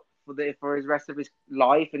for his rest of his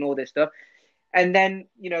life and all this stuff. And then,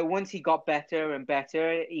 once he got better and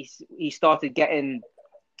better, he started getting.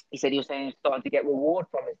 He said he was starting to get reward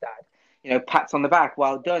from his dad. Pats on the back,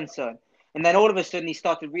 well done, son. And then all of a sudden he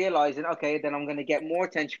started realizing, okay, then I'm going to get more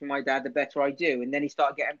attention from my dad the better I do. And then he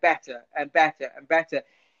started getting better and better and better.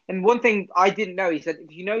 And one thing I didn't know, he said, if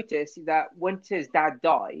you notice that once his dad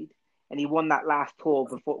died and he won that last tour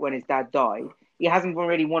before when his dad died, he hasn't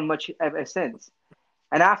really won much ever since.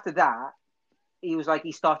 And after that, he was like,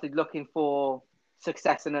 he started looking for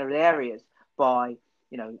success in other areas by,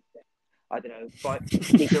 by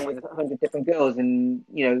sleeping with 100 different girls and,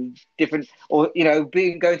 going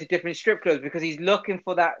to different strip clubs because he's looking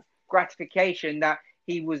for that gratification that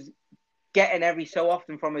he was getting every so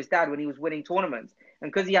often from his dad when he was winning tournaments. And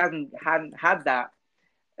because he hadn't had that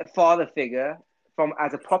father figure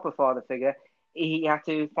as a proper father figure, he had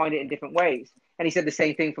to find it in different ways. And he said the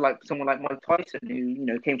same thing for like someone like Mike Tyson,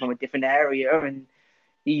 who, came from a different area, and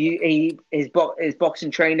his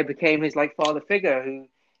boxing trainer became his like father figure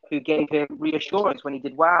who gave him reassurance when he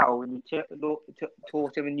did well, and he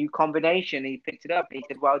taught him a new combination. He picked it up and he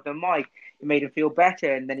said, well done, Mike. It made him feel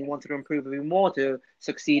better, and then he wanted to improve even more to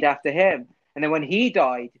succeed after him. And then when he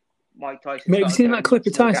died, Mike Tyson... Mate, have you seen that clip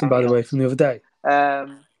of Tyson, by the way, from the other day?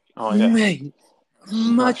 Oh, yeah. Mate,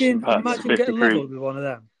 imagine getting leveled with one of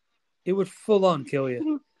them. It would full on kill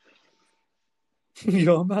you.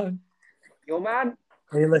 Your man.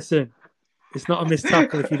 Hey, listen, it's not a missed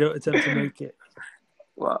tackle if you don't attempt to make it.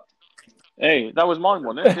 What? Hey, that was mine,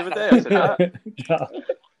 wasn't it? The other day I said that. No.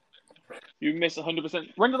 You miss 100%.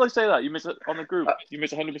 When did I say that? You miss it on the group. You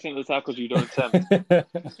miss 100% of the tackles you don't attempt.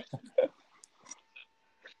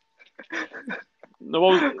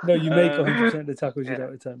 No, you make 100% of the tackles you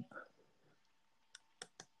don't attempt.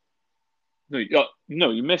 No,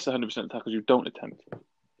 you miss 100% of the tackles you don't attempt.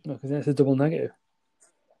 No, because that's a double negative.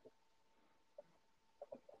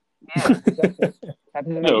 Yeah, exactly.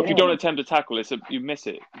 No, if you don't attempt a tackle, you miss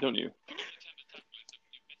it, don't you?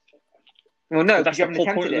 Well, no, That's you the haven't whole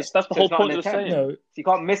point. attempted it. That's the so whole it's not point an of the attempt. saying. No, So you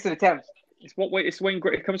can't miss an attempt. It's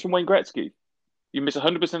it comes from Wayne Gretzky. You miss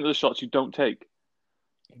 100% of the shots you don't take.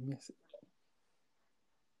 you miss it.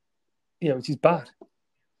 Yeah, which is bad.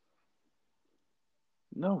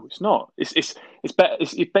 No, it's not. It's better.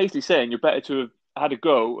 It's basically saying you're better to have had a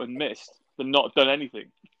go and missed than not done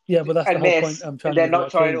anything. Yeah, but that's the And whole miss, point I'm trying and to then make not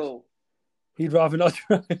about try at Cringe. all. He'd rather not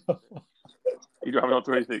try. You'd rather not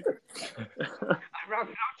do anything. I'd rather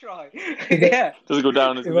not try. Yeah. Doesn't go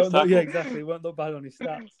down as a It missed won't look, tackle. yeah, exactly. It won't look bad on his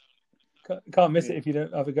stats. Can't miss it if you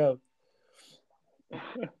don't have a go.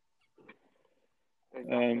 But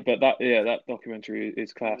that documentary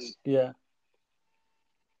is class. Yeah.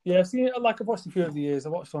 Yeah, I've seen it. Like I've watched a few over the years. I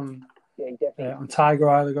watched on definitely. on Tiger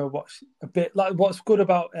Isle. I go watch a bit. Like what's good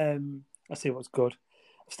about I see what's good.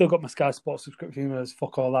 I've still got my Sky Sports subscription. There's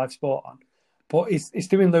fuck all live sport on, but it's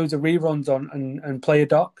doing loads of reruns on and player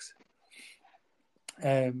docs.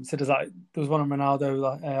 So there was one on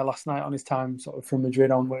Ronaldo last night on his time sort of from Madrid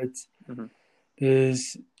onwards. Mm-hmm.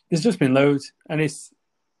 There's just been loads, and it's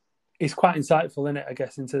quite insightful, isn't it? I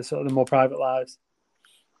guess into sort of the more private lives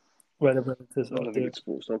where they're willing to sort of do. It's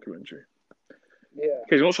sports documentary. Yeah.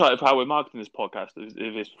 Okay, so I'm not sure how we're marketing this podcast, if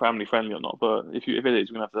it's family friendly or not. But if it is,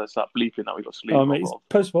 we're gonna have to start bleeping that we got sleep. Oh, mate, it's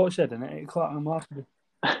post sports shed, isn't it? 8 o'clock on marketing.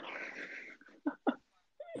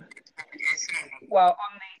 Well,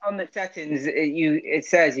 on the settings, it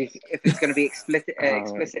says if it's going to be explicit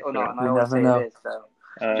or not, and I You always never say know. it is. So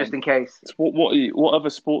just in case. So what other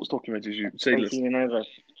sports documentaries you say? 18 and over.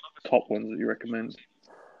 Top ones that you recommend?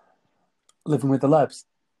 Living with the Lebs.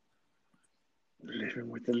 Living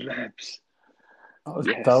with the Lebs. That was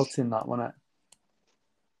Yes. belting, that, wasn't it?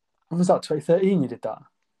 When was that? 2013 you did that?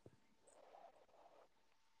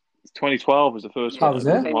 2012 was the first How one. was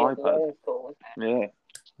I it? did on my iPad. Yeah.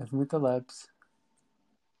 Living with the Lebs.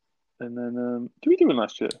 And then, did we do one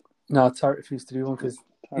last year? No, Tarek refused to do one because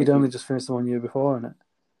he'd only just finished the 1 year before, innit?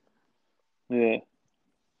 Yeah.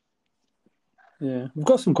 Yeah, we've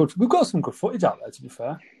got some good footage out there. To be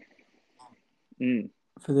fair,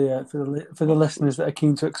 for the listeners that are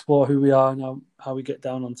keen to explore who we are and how we get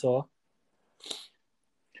down on tour.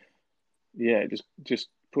 Yeah, just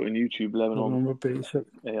put in YouTube Lebanon Rugby. ARC tour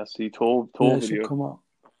Yeah, it video. should come out.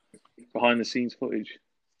 Behind the scenes footage,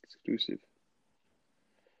 exclusive.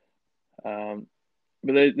 But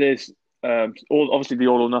there's obviously the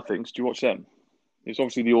All or Nothings. Do you watch them? There's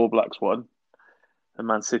obviously the All Blacks one, and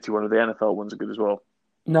Man City one, of the NFL ones are good as well.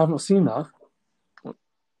 No, I've not seen that.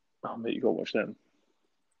 Oh mate, you got to watch them.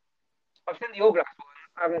 I've seen the All Blacks one.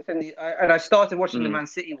 I haven't seen and I started watching the Man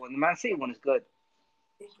City one. The Man City one is good.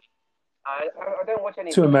 I don't watch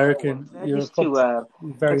any. Too American. They're just too over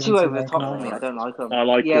the top for me. I don't like them. I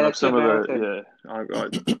like them. Some of American.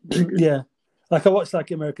 Yeah, like I watched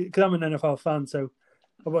like America because I'm an NFL fan, so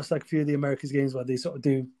I watched like a few of the Americas games where they sort of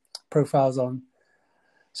do profiles on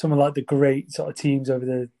some of like the great sort of teams over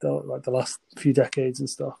the last few decades and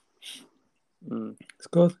stuff. It's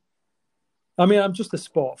good. I mean, I'm just a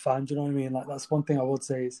sport fan. Do you know what I mean? Like that's one thing I would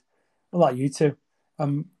say is, I like you too.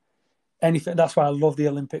 Anything. That's why I love the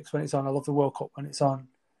Olympics when it's on. I love the World Cup when it's on.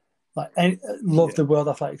 Like, love the World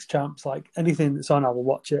Athletics Champs. Like anything that's on, I will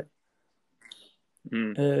watch it.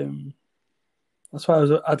 That's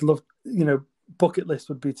why I'd love. Bucket list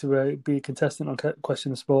would be to be a contestant on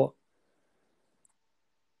Question of Sport.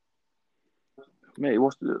 Mate,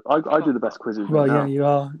 I do the best quizzes. Well, now. yeah, you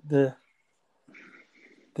are the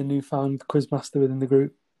newfound quizmaster within the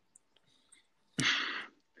group.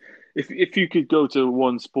 If you could go to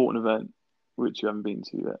one sporting event which you haven't been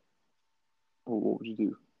to yet, what would you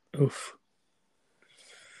do? Oof.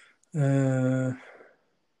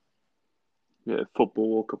 Football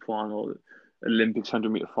World Cup final, Olympics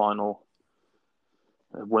 100-meter final,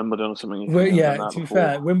 Wimbledon or something. Well, yeah, to be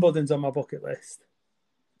fair, Wimbledon's on my bucket list.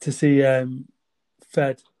 To see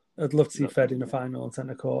Fed, I'd love to see Fed in a final on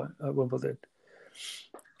centre court at Wimbledon.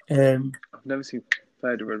 I've never seen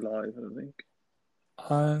Federer live, I don't think.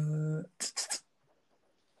 I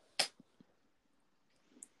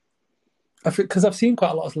think because I've seen quite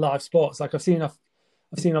a lot of live sports. Like I've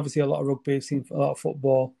I've seen obviously a lot of rugby, I've seen a lot of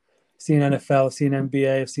football, I've seen NFL, I've seen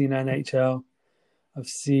NBA, I've seen NHL, I've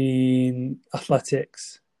seen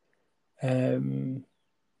athletics. Not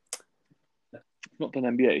done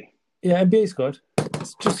NBA. Yeah, NBA is good.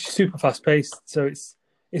 It's just super fast paced, so it's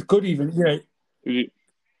good. Even Who did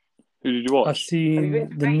you watch? I've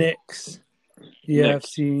seen the Knicks. Yeah, I've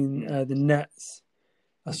seen the Nets.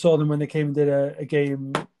 I saw them when they came and did a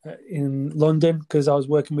game in London because I was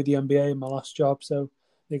working with the NBA in my last job, so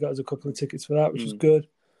they got us a couple of tickets for that, which was good.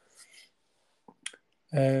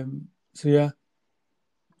 So yeah,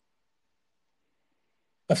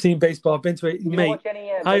 I've seen baseball. I've been to it, mate.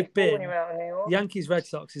 I've been. Yankees Red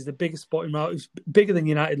Sox is the biggest sporting route. It's bigger than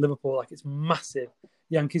United Liverpool. Like, it's massive.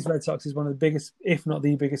 Yankees Red Sox is one of the biggest, if not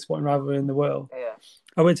the biggest, sporting rivalry in the world. Yeah.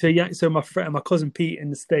 I went to so my cousin Pete in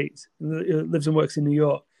the States, lives and works in New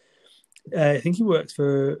York. I think he worked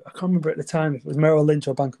for, I can't remember at the time if it was Merrill Lynch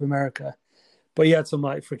or Bank of America, but he had some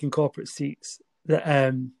like freaking corporate seats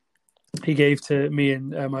that he gave to me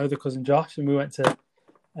and my other cousin Josh, and we went to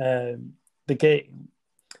the game.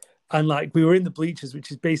 And like, we were in the bleachers,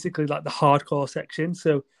 which is basically like the hardcore section.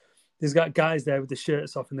 So there's got guys there with the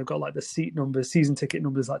shirts off, and they've got like the seat numbers, season ticket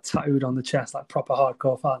numbers, like tattooed on the chest, like proper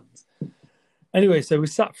hardcore fans. Anyway, so we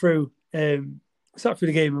sat through the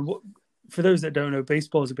game, and for those that don't know,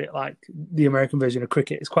 baseball is a bit like the American version of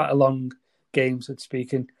cricket. It's quite a long game, so to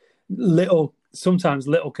speak, and sometimes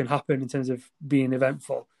little can happen in terms of being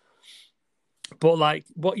eventful. But like,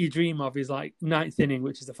 what you dream of is like ninth inning,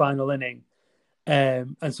 which is the final inning,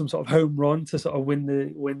 and some sort of home run to sort of win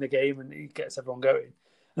the game, and it gets everyone going.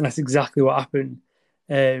 And that's exactly what happened.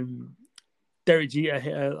 Derek Jeter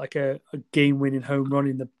hit a game-winning home run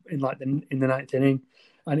in the ninth inning,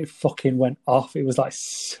 and it fucking went off. It was like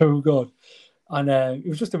so good, and it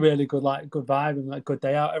was just a really good vibe and like good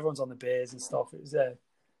day out. Everyone's on the beers and stuff. It's a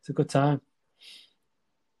good time.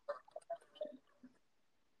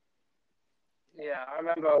 Yeah, I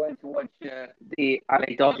remember I went to watch the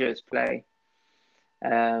LA Dodgers play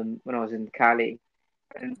when I was in Cali,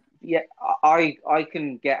 and yeah, I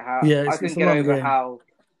can get over how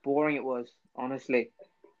boring it was. Honestly,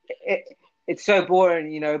 it's so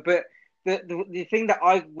boring, But the thing that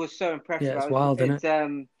I was so impressed about it's wild, isn't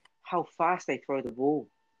it? How fast they throw the ball.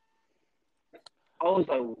 I was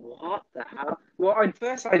like, what the hell? Well, I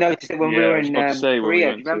noticed it when we were in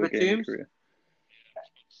Korea. Remember Tombs?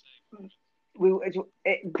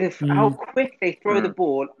 How quick they throw the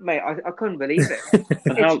ball, mate! I couldn't believe it.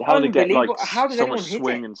 how they get like how does so much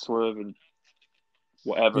swing and swerve and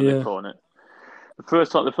whatever they put on it. The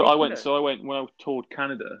first time I went when I toured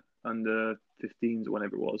Canada under 15s or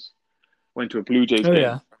whenever it was. Went to a Blue Jays game.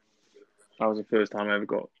 Yeah. That was the first time I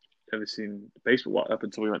ever seen baseball up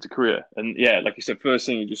until we went to Korea. And yeah, like you said, first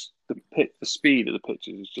thing, the speed of the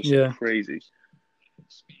pitches is just crazy.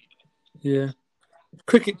 Yeah,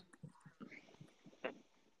 cricket.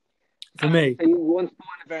 For me, one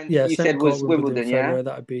sporting event you said was Wimbledon, Federer,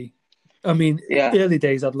 that'd be. I mean, early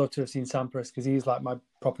days, I'd love to have seen Sampras because he's like my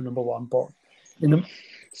proper number one. But in the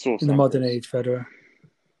modern age, Federer.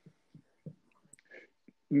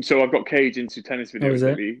 So I've got Cage into tennis videos.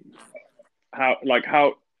 Maybe how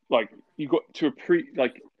you got to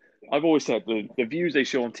I've always said the views they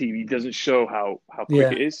show on TV doesn't show how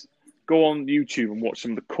quick it is. Go on YouTube and watch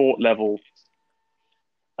some of the court level.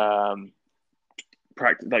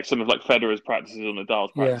 Practice, like some of Federer's practices or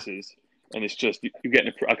Nadal's practices, and it's just you get.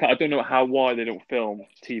 I don't know why they don't film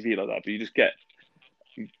TV like that, but you just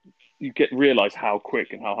realize how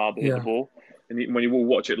quick and how hard they hit the ball, and when you will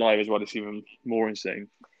watch it live as well, it's even more insane.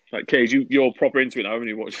 Like Cage, you're proper into it now, haven't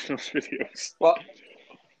you? Watching those videos.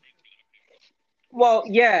 Well,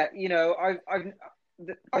 yeah,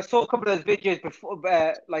 I saw a couple of those videos before,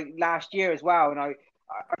 last year as well, and I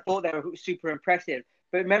thought they were super impressive.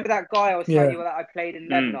 But remember that guy I was telling you that I played in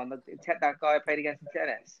Lebanon, that guy I played against in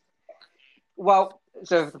tennis? Well,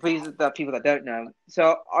 so for the people that don't know,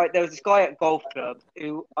 there was this guy at golf club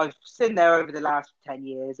who I've seen there over the last 10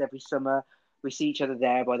 years. Every summer, we see each other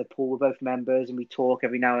there by the pool. We're both members, and we talk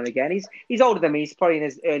every now and again. He's older than me. He's probably in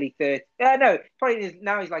his early 30s.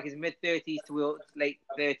 Now he's like his mid-30s to late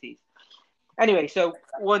 30s. Anyway, so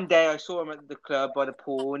one day I saw him at the club by the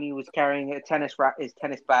pool, and he was carrying his tennis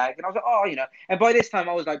bag, and I was like, And by this time,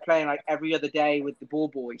 I was playing every other day with the ball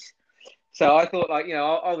boys. So I thought, I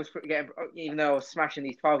was getting, even though I was smashing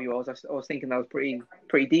these 12-year-olds, I was thinking that was pretty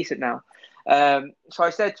decent now. So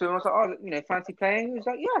I said to him, I was like, fancy playing? He was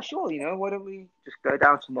like, yeah, sure. Why don't we just go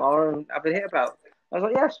down tomorrow and have a hit about? I was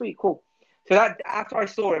like, yeah, sweet, cool. So that after I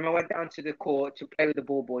saw him, I went down to the court to play with the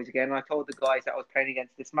ball boys again, and I told the guys that I was playing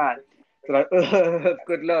against this man. They're like,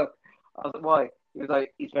 good luck. I was like, why? He was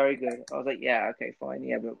like, he's very good. I was like, yeah, okay, fine,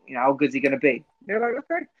 yeah, but how good's he gonna be? They were like,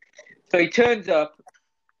 okay. So he turns up,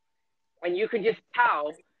 and you can just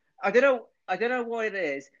tell. I don't know what it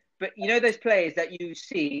is, but those players that you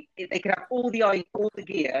see, they can have all the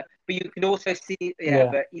gear, but you can also see,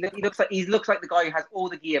 but he looks like the guy who has all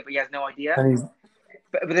the gear, but he has no idea.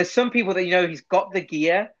 But there's some people that he's got the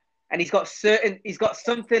gear, and he's got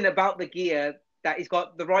something about the gear that he's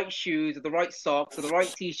got the right shoes or the right socks or the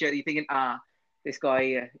right t-shirt. You're thinking, this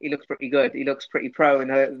guy, he looks pretty good. He looks pretty pro in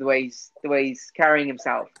the way he's carrying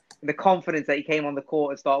himself, and the confidence that he came on the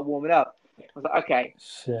court and started warming up. I was like, okay.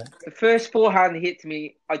 Shit. The first forehand he hit to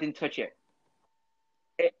me, I didn't touch it.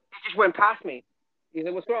 It just went past me. He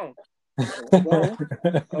said, "What's wrong?" What's wrong?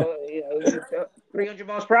 300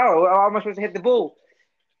 miles per hour. How am I supposed to hit the ball?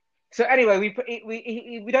 So anyway,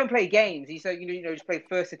 we don't play games. He said, just play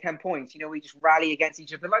first to 10 points. We just rally against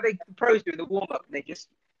each other like the pros do in the warm up. They just,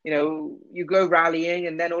 you go rallying,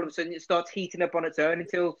 and then all of a sudden it starts heating up on its own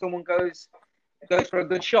until someone goes for a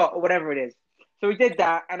good shot or whatever it is. So we did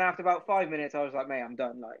that, and after about 5 minutes, I was like, mate, I'm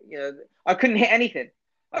done. I couldn't hit anything.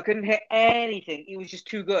 It was just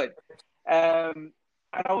too good. And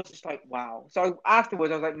I was just like, wow. So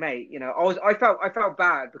afterwards, I was like, mate, I felt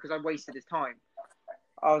bad because I wasted his time.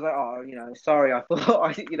 I was like, oh, sorry. I thought,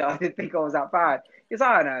 I didn't think I was that bad. He was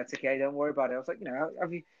like, oh, no, it's okay. Don't worry about it. I was like,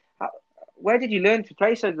 where did you learn to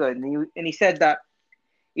play so good? And he said that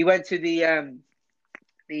he went to the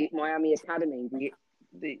Miami Academy,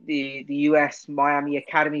 the US Miami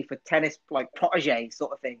Academy for tennis, like protege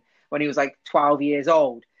sort of thing, when he was like 12 years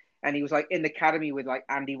old. And he was like in the academy with like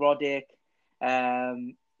Andy Roddick.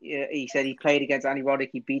 He said he played against Andy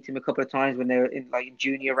Roddick. He beat him a couple of times when they were in like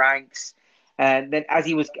junior ranks. And then as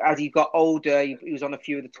he got older, he was on a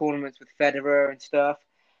few of the tournaments with Federer and stuff.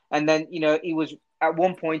 And then, he was at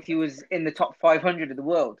one point he was in the top 500 of the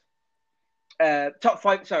world. Top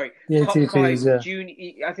five junior.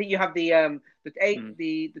 I think you have the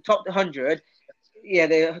top 100. Yeah,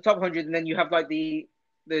 the top 100, and then you have like the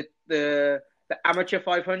amateur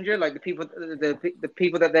 500, like the people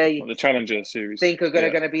that the Challenger series think are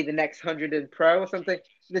going to be the next 100 and pro or something.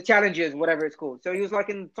 The Challengers, whatever it's called. So he was like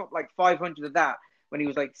in the top like 500 of that when he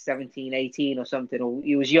was like 17, 18 or something, or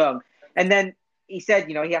he was young. And then he said,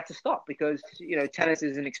 he had to stop because tennis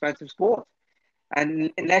is an expensive sport.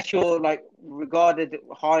 And unless you're like regarded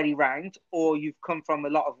highly ranked or you've come from a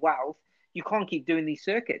lot of wealth, you can't keep doing these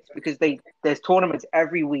circuits because there's tournaments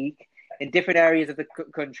every week in different areas of the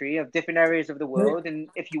country, of different areas of the world. And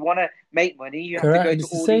if you want to make money, you have to go to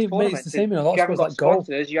all these tournaments. It's the same in a lot of sports like golf.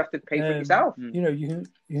 You have to pay for it yourself. You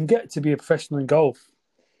can get to be a professional in golf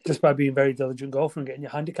just by being very diligent golfer and getting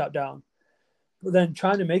your handicap down. But then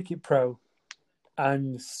trying to make it pro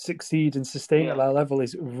and succeed and sustain at that level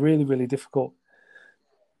is really, really difficult.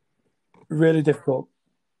 Really difficult.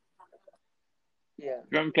 Yeah.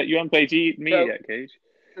 You haven't played me yet, Cage.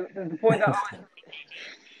 The point that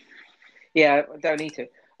I don't need to.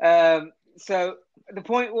 So the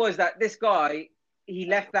point was that this guy, he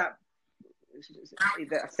left that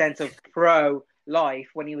sense of pro life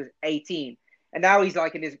when he was 18, and now he's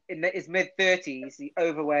like in his mid 30s. He's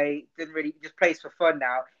overweight, just plays for fun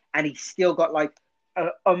now, and he's still got like an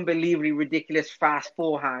unbelievably ridiculous fast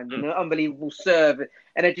forehand and an unbelievable serve.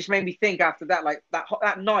 And it just made me think after that, like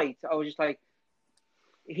that night, I was just like,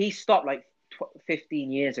 he stopped like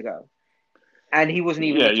 15 years ago. And he wasn't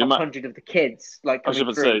even the top 100 of the kids. Like,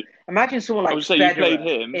 imagine someone like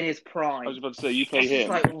Federer in his prime. I was about to say, you play him.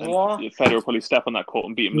 Like, what? Federer will probably step on that court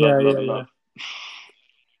and beat him. Love.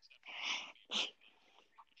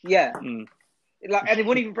 Yeah. And it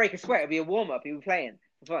wouldn't even break a sweat. It'd be a warm-up. He'd be playing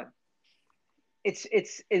for fun. It's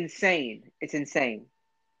insane. It's insane.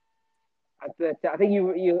 But I think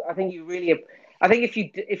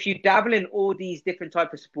if you dabble in all these different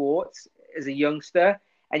type of sports as a youngster,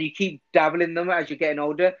 and you keep dabbling them as you're getting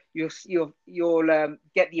older, you'll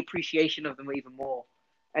get the appreciation of them even more,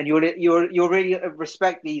 and you'll really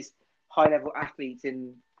respect these high level athletes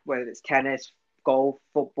in whether it's tennis, golf,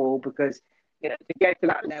 football, because to get to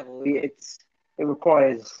that level, it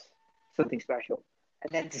requires something special,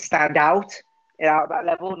 and then to stand out at that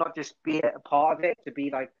level, not just be a part of it, to be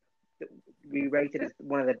rated as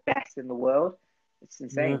one of the best in the world, it's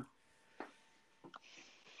insane.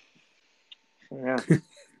 Yeah.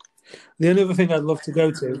 The only other thing I'd love to go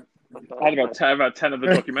to... I had about 10 of the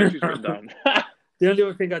documentaries written down. The only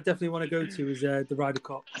other thing I definitely want to go to is the Ryder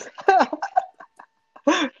Cup.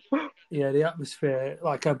 Yeah, the atmosphere,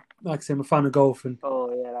 like I say, I'm a fan of golf, and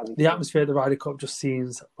the atmosphere at the Ryder Cup just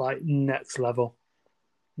seems like next level.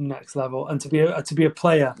 And to be a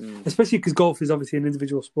player, especially because golf is obviously an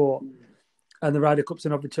individual sport, and the Ryder Cup's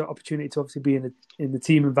an opportunity to obviously be in the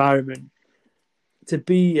team environment. To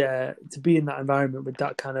be in that environment with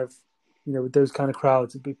that kind of, with those kind of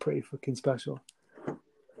crowds, would be pretty fucking special.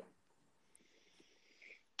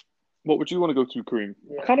 What would you want to go to, Kareem?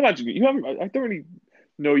 I can't imagine you haven't. I don't really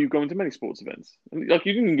know you going to many sports events. Like,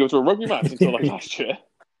 you didn't even go to a rugby match until like last year.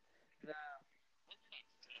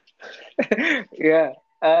 Yeah.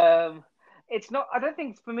 It's not. I don't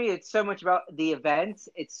think for me it's so much about the events.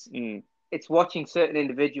 It's watching certain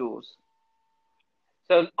individuals.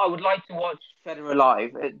 So I would like to watch Federer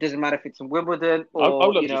live. It doesn't matter if it's in Wimbledon or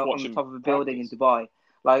on the top of a building in Dubai.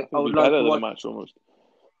 Like, I would like to watch a match almost.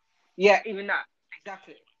 Yeah, even that.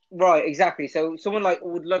 Exactly. Right. Exactly. So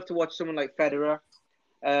would love to watch someone like Federer.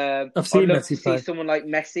 I've seen Messi play. See someone like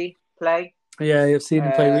Messi play. Yeah, I've seen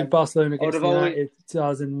him play with Barcelona against United,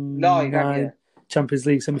 2009 Champions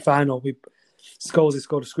League semi-final. Scholes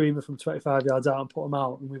scored a screamer from 25 yards out and put him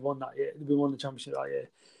out, and we won that year. We won the championship that year.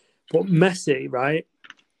 But Messi, right?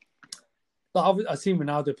 I've seen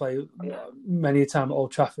Ronaldo play many a time at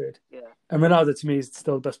Old Trafford, and Ronaldo to me is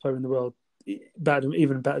still the best player in the world,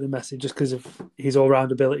 even better than Messi, just because of his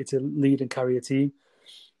all-round ability to lead and carry a team.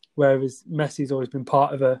 Whereas Messi's always been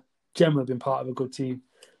generally been part of a good team.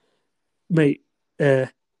 Mate,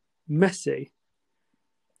 Messi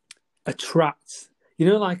attracts, I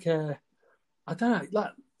don't know,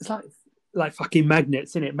 it's like fucking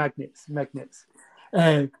magnets, isn't it? Magnets.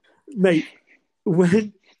 Mate,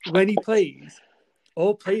 when he plays,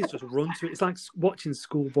 all players just run to it. It's like watching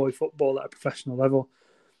schoolboy football at a professional level.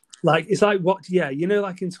 Like, it's like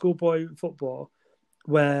like in schoolboy football,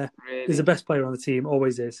 where there's the best player on the team,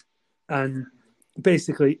 always is, and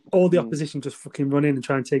basically all the opposition just fucking run in and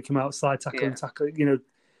try and take him out, slide tackle and tackle,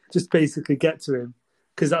 just basically get to him,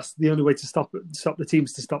 because that's the only way to stop the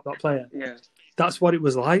teams to stop that player. Yeah, that's what it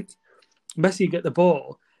was like. Messi get the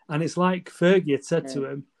ball, and it's like Fergie had said to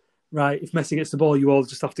him, right, if Messi gets the ball, you all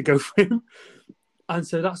just have to go for him. And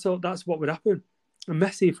so that's what would happen. And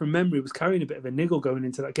Messi, from memory, was carrying a bit of a niggle going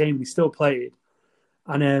into that game, and he still played.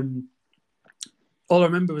 And all I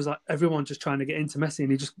remember was like everyone just trying to get into Messi,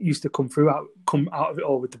 and he just used to come out of it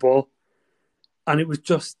all with the ball. And it was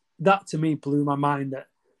just that, to me, blew my mind, that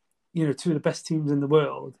two of the best teams in the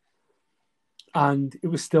world, and it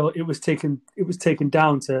was taken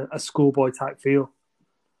down to a schoolboy type feel.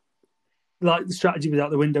 Like, the strategy was out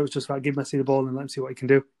the window. It was just like, give Messi the ball and let him see what he can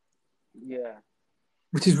do. Yeah,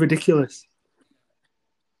 which is ridiculous.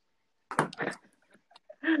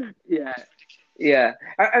 Yeah.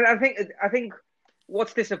 And I think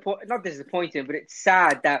what's not disappointing, but it's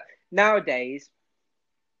sad that nowadays,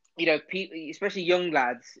 people, especially young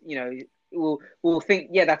lads, will think,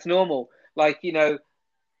 that's normal. Like, Messi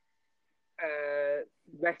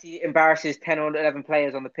embarrasses 10 or 11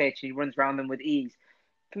 players on the pitch and he runs around them with ease.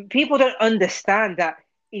 People don't understand that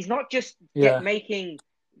he's not just making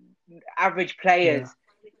average players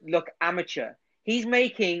look amateur. He's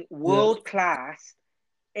making world-class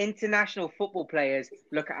international football players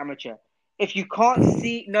look amateur. If you can't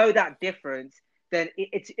know that difference, then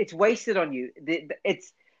it's wasted on you.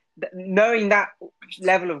 It's knowing that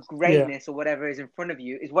level of greatness or whatever is in front of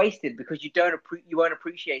you is wasted because you won't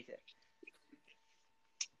appreciate it.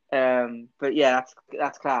 But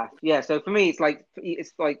that's class. Yeah, so for me, it's like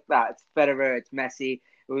that. It's Federer, it's Messi.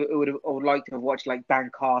 I would like to have watched like Dan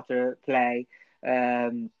Carter play. I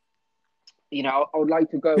would like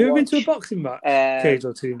to go. Have you ever been to a boxing match? Cage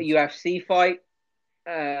or two? A UFC fight.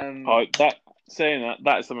 That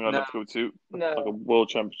is something I'd love to go to. No. Like a world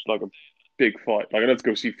championship, like a big fight. Like, I'd love to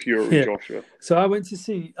go see Fury and Joshua. So I went to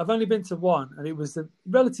see. I've only been to one, and it was a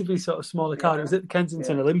relatively sort of smaller card. It was at the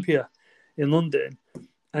Kensington Olympia in London,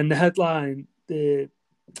 and the headline, who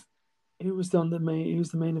was the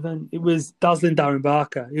main event? It was dazzling Darren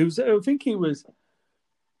Barker.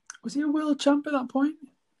 Was he a world champ at that point?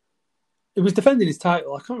 It was defending his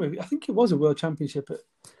title. I can't remember. I think it was a world championship,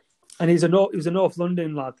 and he was a North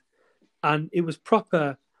London lad, and it was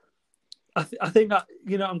proper. I think that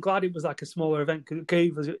I'm glad it was like a smaller event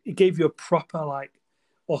because it gave you a proper like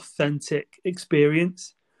authentic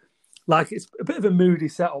experience. Like, it's a bit of a moody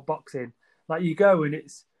setup boxing. Like, you go and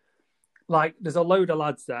it's like there's a load of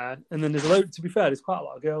lads there, and then to be fair, there's quite a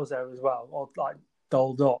lot of girls there as well, all like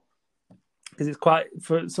dolled up, because it's quite,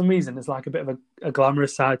 for some reason, there's like a bit of a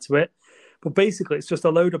glamorous side to it. But basically, it's just a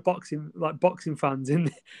load of boxing fans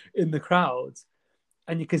in the crowds,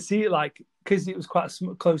 and you can see it, like, because it was quite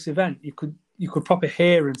a close event. You could probably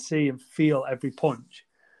hear and see and feel every punch,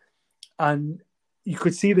 and you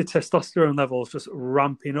could see the testosterone levels just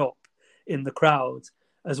ramping up in the crowds,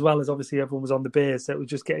 as well as obviously everyone was on the beer, so it was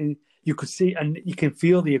just getting. You could see and you can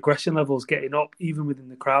feel the aggression levels getting up even within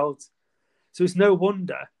the crowds. So it's no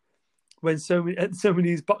wonder when so many of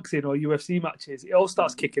these boxing or UFC matches, it all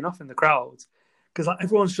starts kicking off in the crowds because like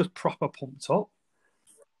everyone's just proper pumped up.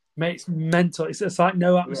 Mate, it's mental. It's like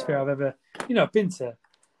no atmosphere I've ever. I've been to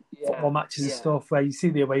football matches and stuff where you see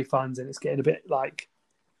the away fans and it's getting a bit like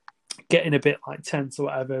tense or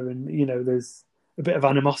whatever, and there's a bit of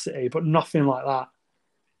animosity, but nothing like that.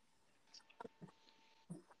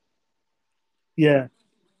 Yeah,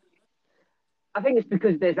 I think it's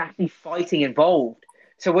because there's actually fighting involved.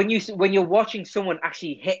 So when you're watching someone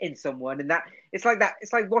actually hitting someone, and that it's like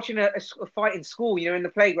watching a fight in school. In the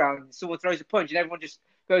playground, someone throws a punch, and everyone just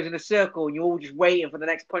goes in a circle, and you're all just waiting for the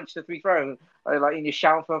next punch to be thrown, like and you're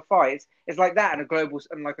shouting for a fight. It's like that in a global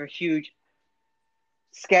and like a huge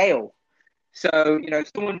scale. So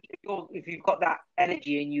if you've got that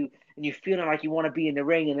energy and you're feeling like you want to be in the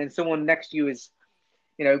ring, and then someone next to you is,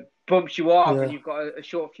 bumps you off, and you've got a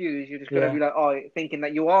short fuse, you're just gonna be like, thinking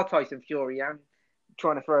that you are Tyson Fury and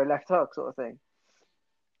trying to throw a left hook sort of thing.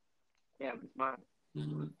 Yeah, man.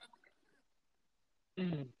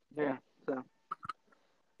 Yeah. So.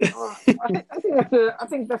 I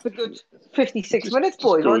think that's a good 56 minutes,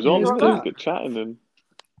 boys. Goes on, just get chatting, and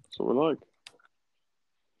that's what we like.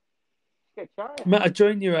 Matt, I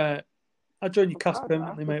join your cast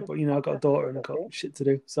permanently, mate. But I've got a daughter and I've got shit to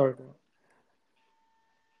do. Sorry about that.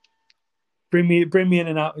 Bring me in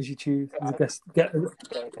and out as you choose. As a guest. Okay, don't worry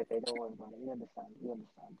about it. You understand.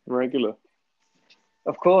 Regular.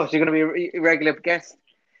 Of course, you're going to be a regular guest.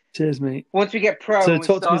 Cheers, mate. Once we get pro, so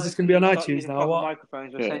talk to me. Is this going to be on iTunes now? What?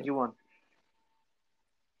 Microphones, we'll send you one.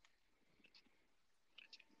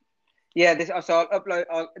 Yeah, so I'll upload.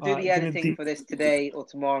 I'll do the editing for this today or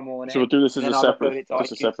tomorrow morning. So we'll do this as a separate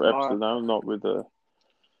episode now, not with the.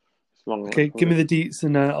 Long okay, give me the deets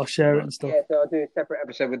and I'll share it and stuff. Yeah, so I'll do a separate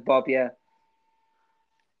episode with Bob. Yeah.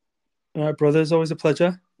 All right, brothers. Always a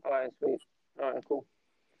pleasure. All right, sweet. All right, cool.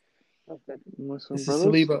 This is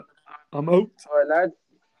Saliba. I'm out. All right, lads.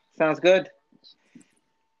 Sounds good.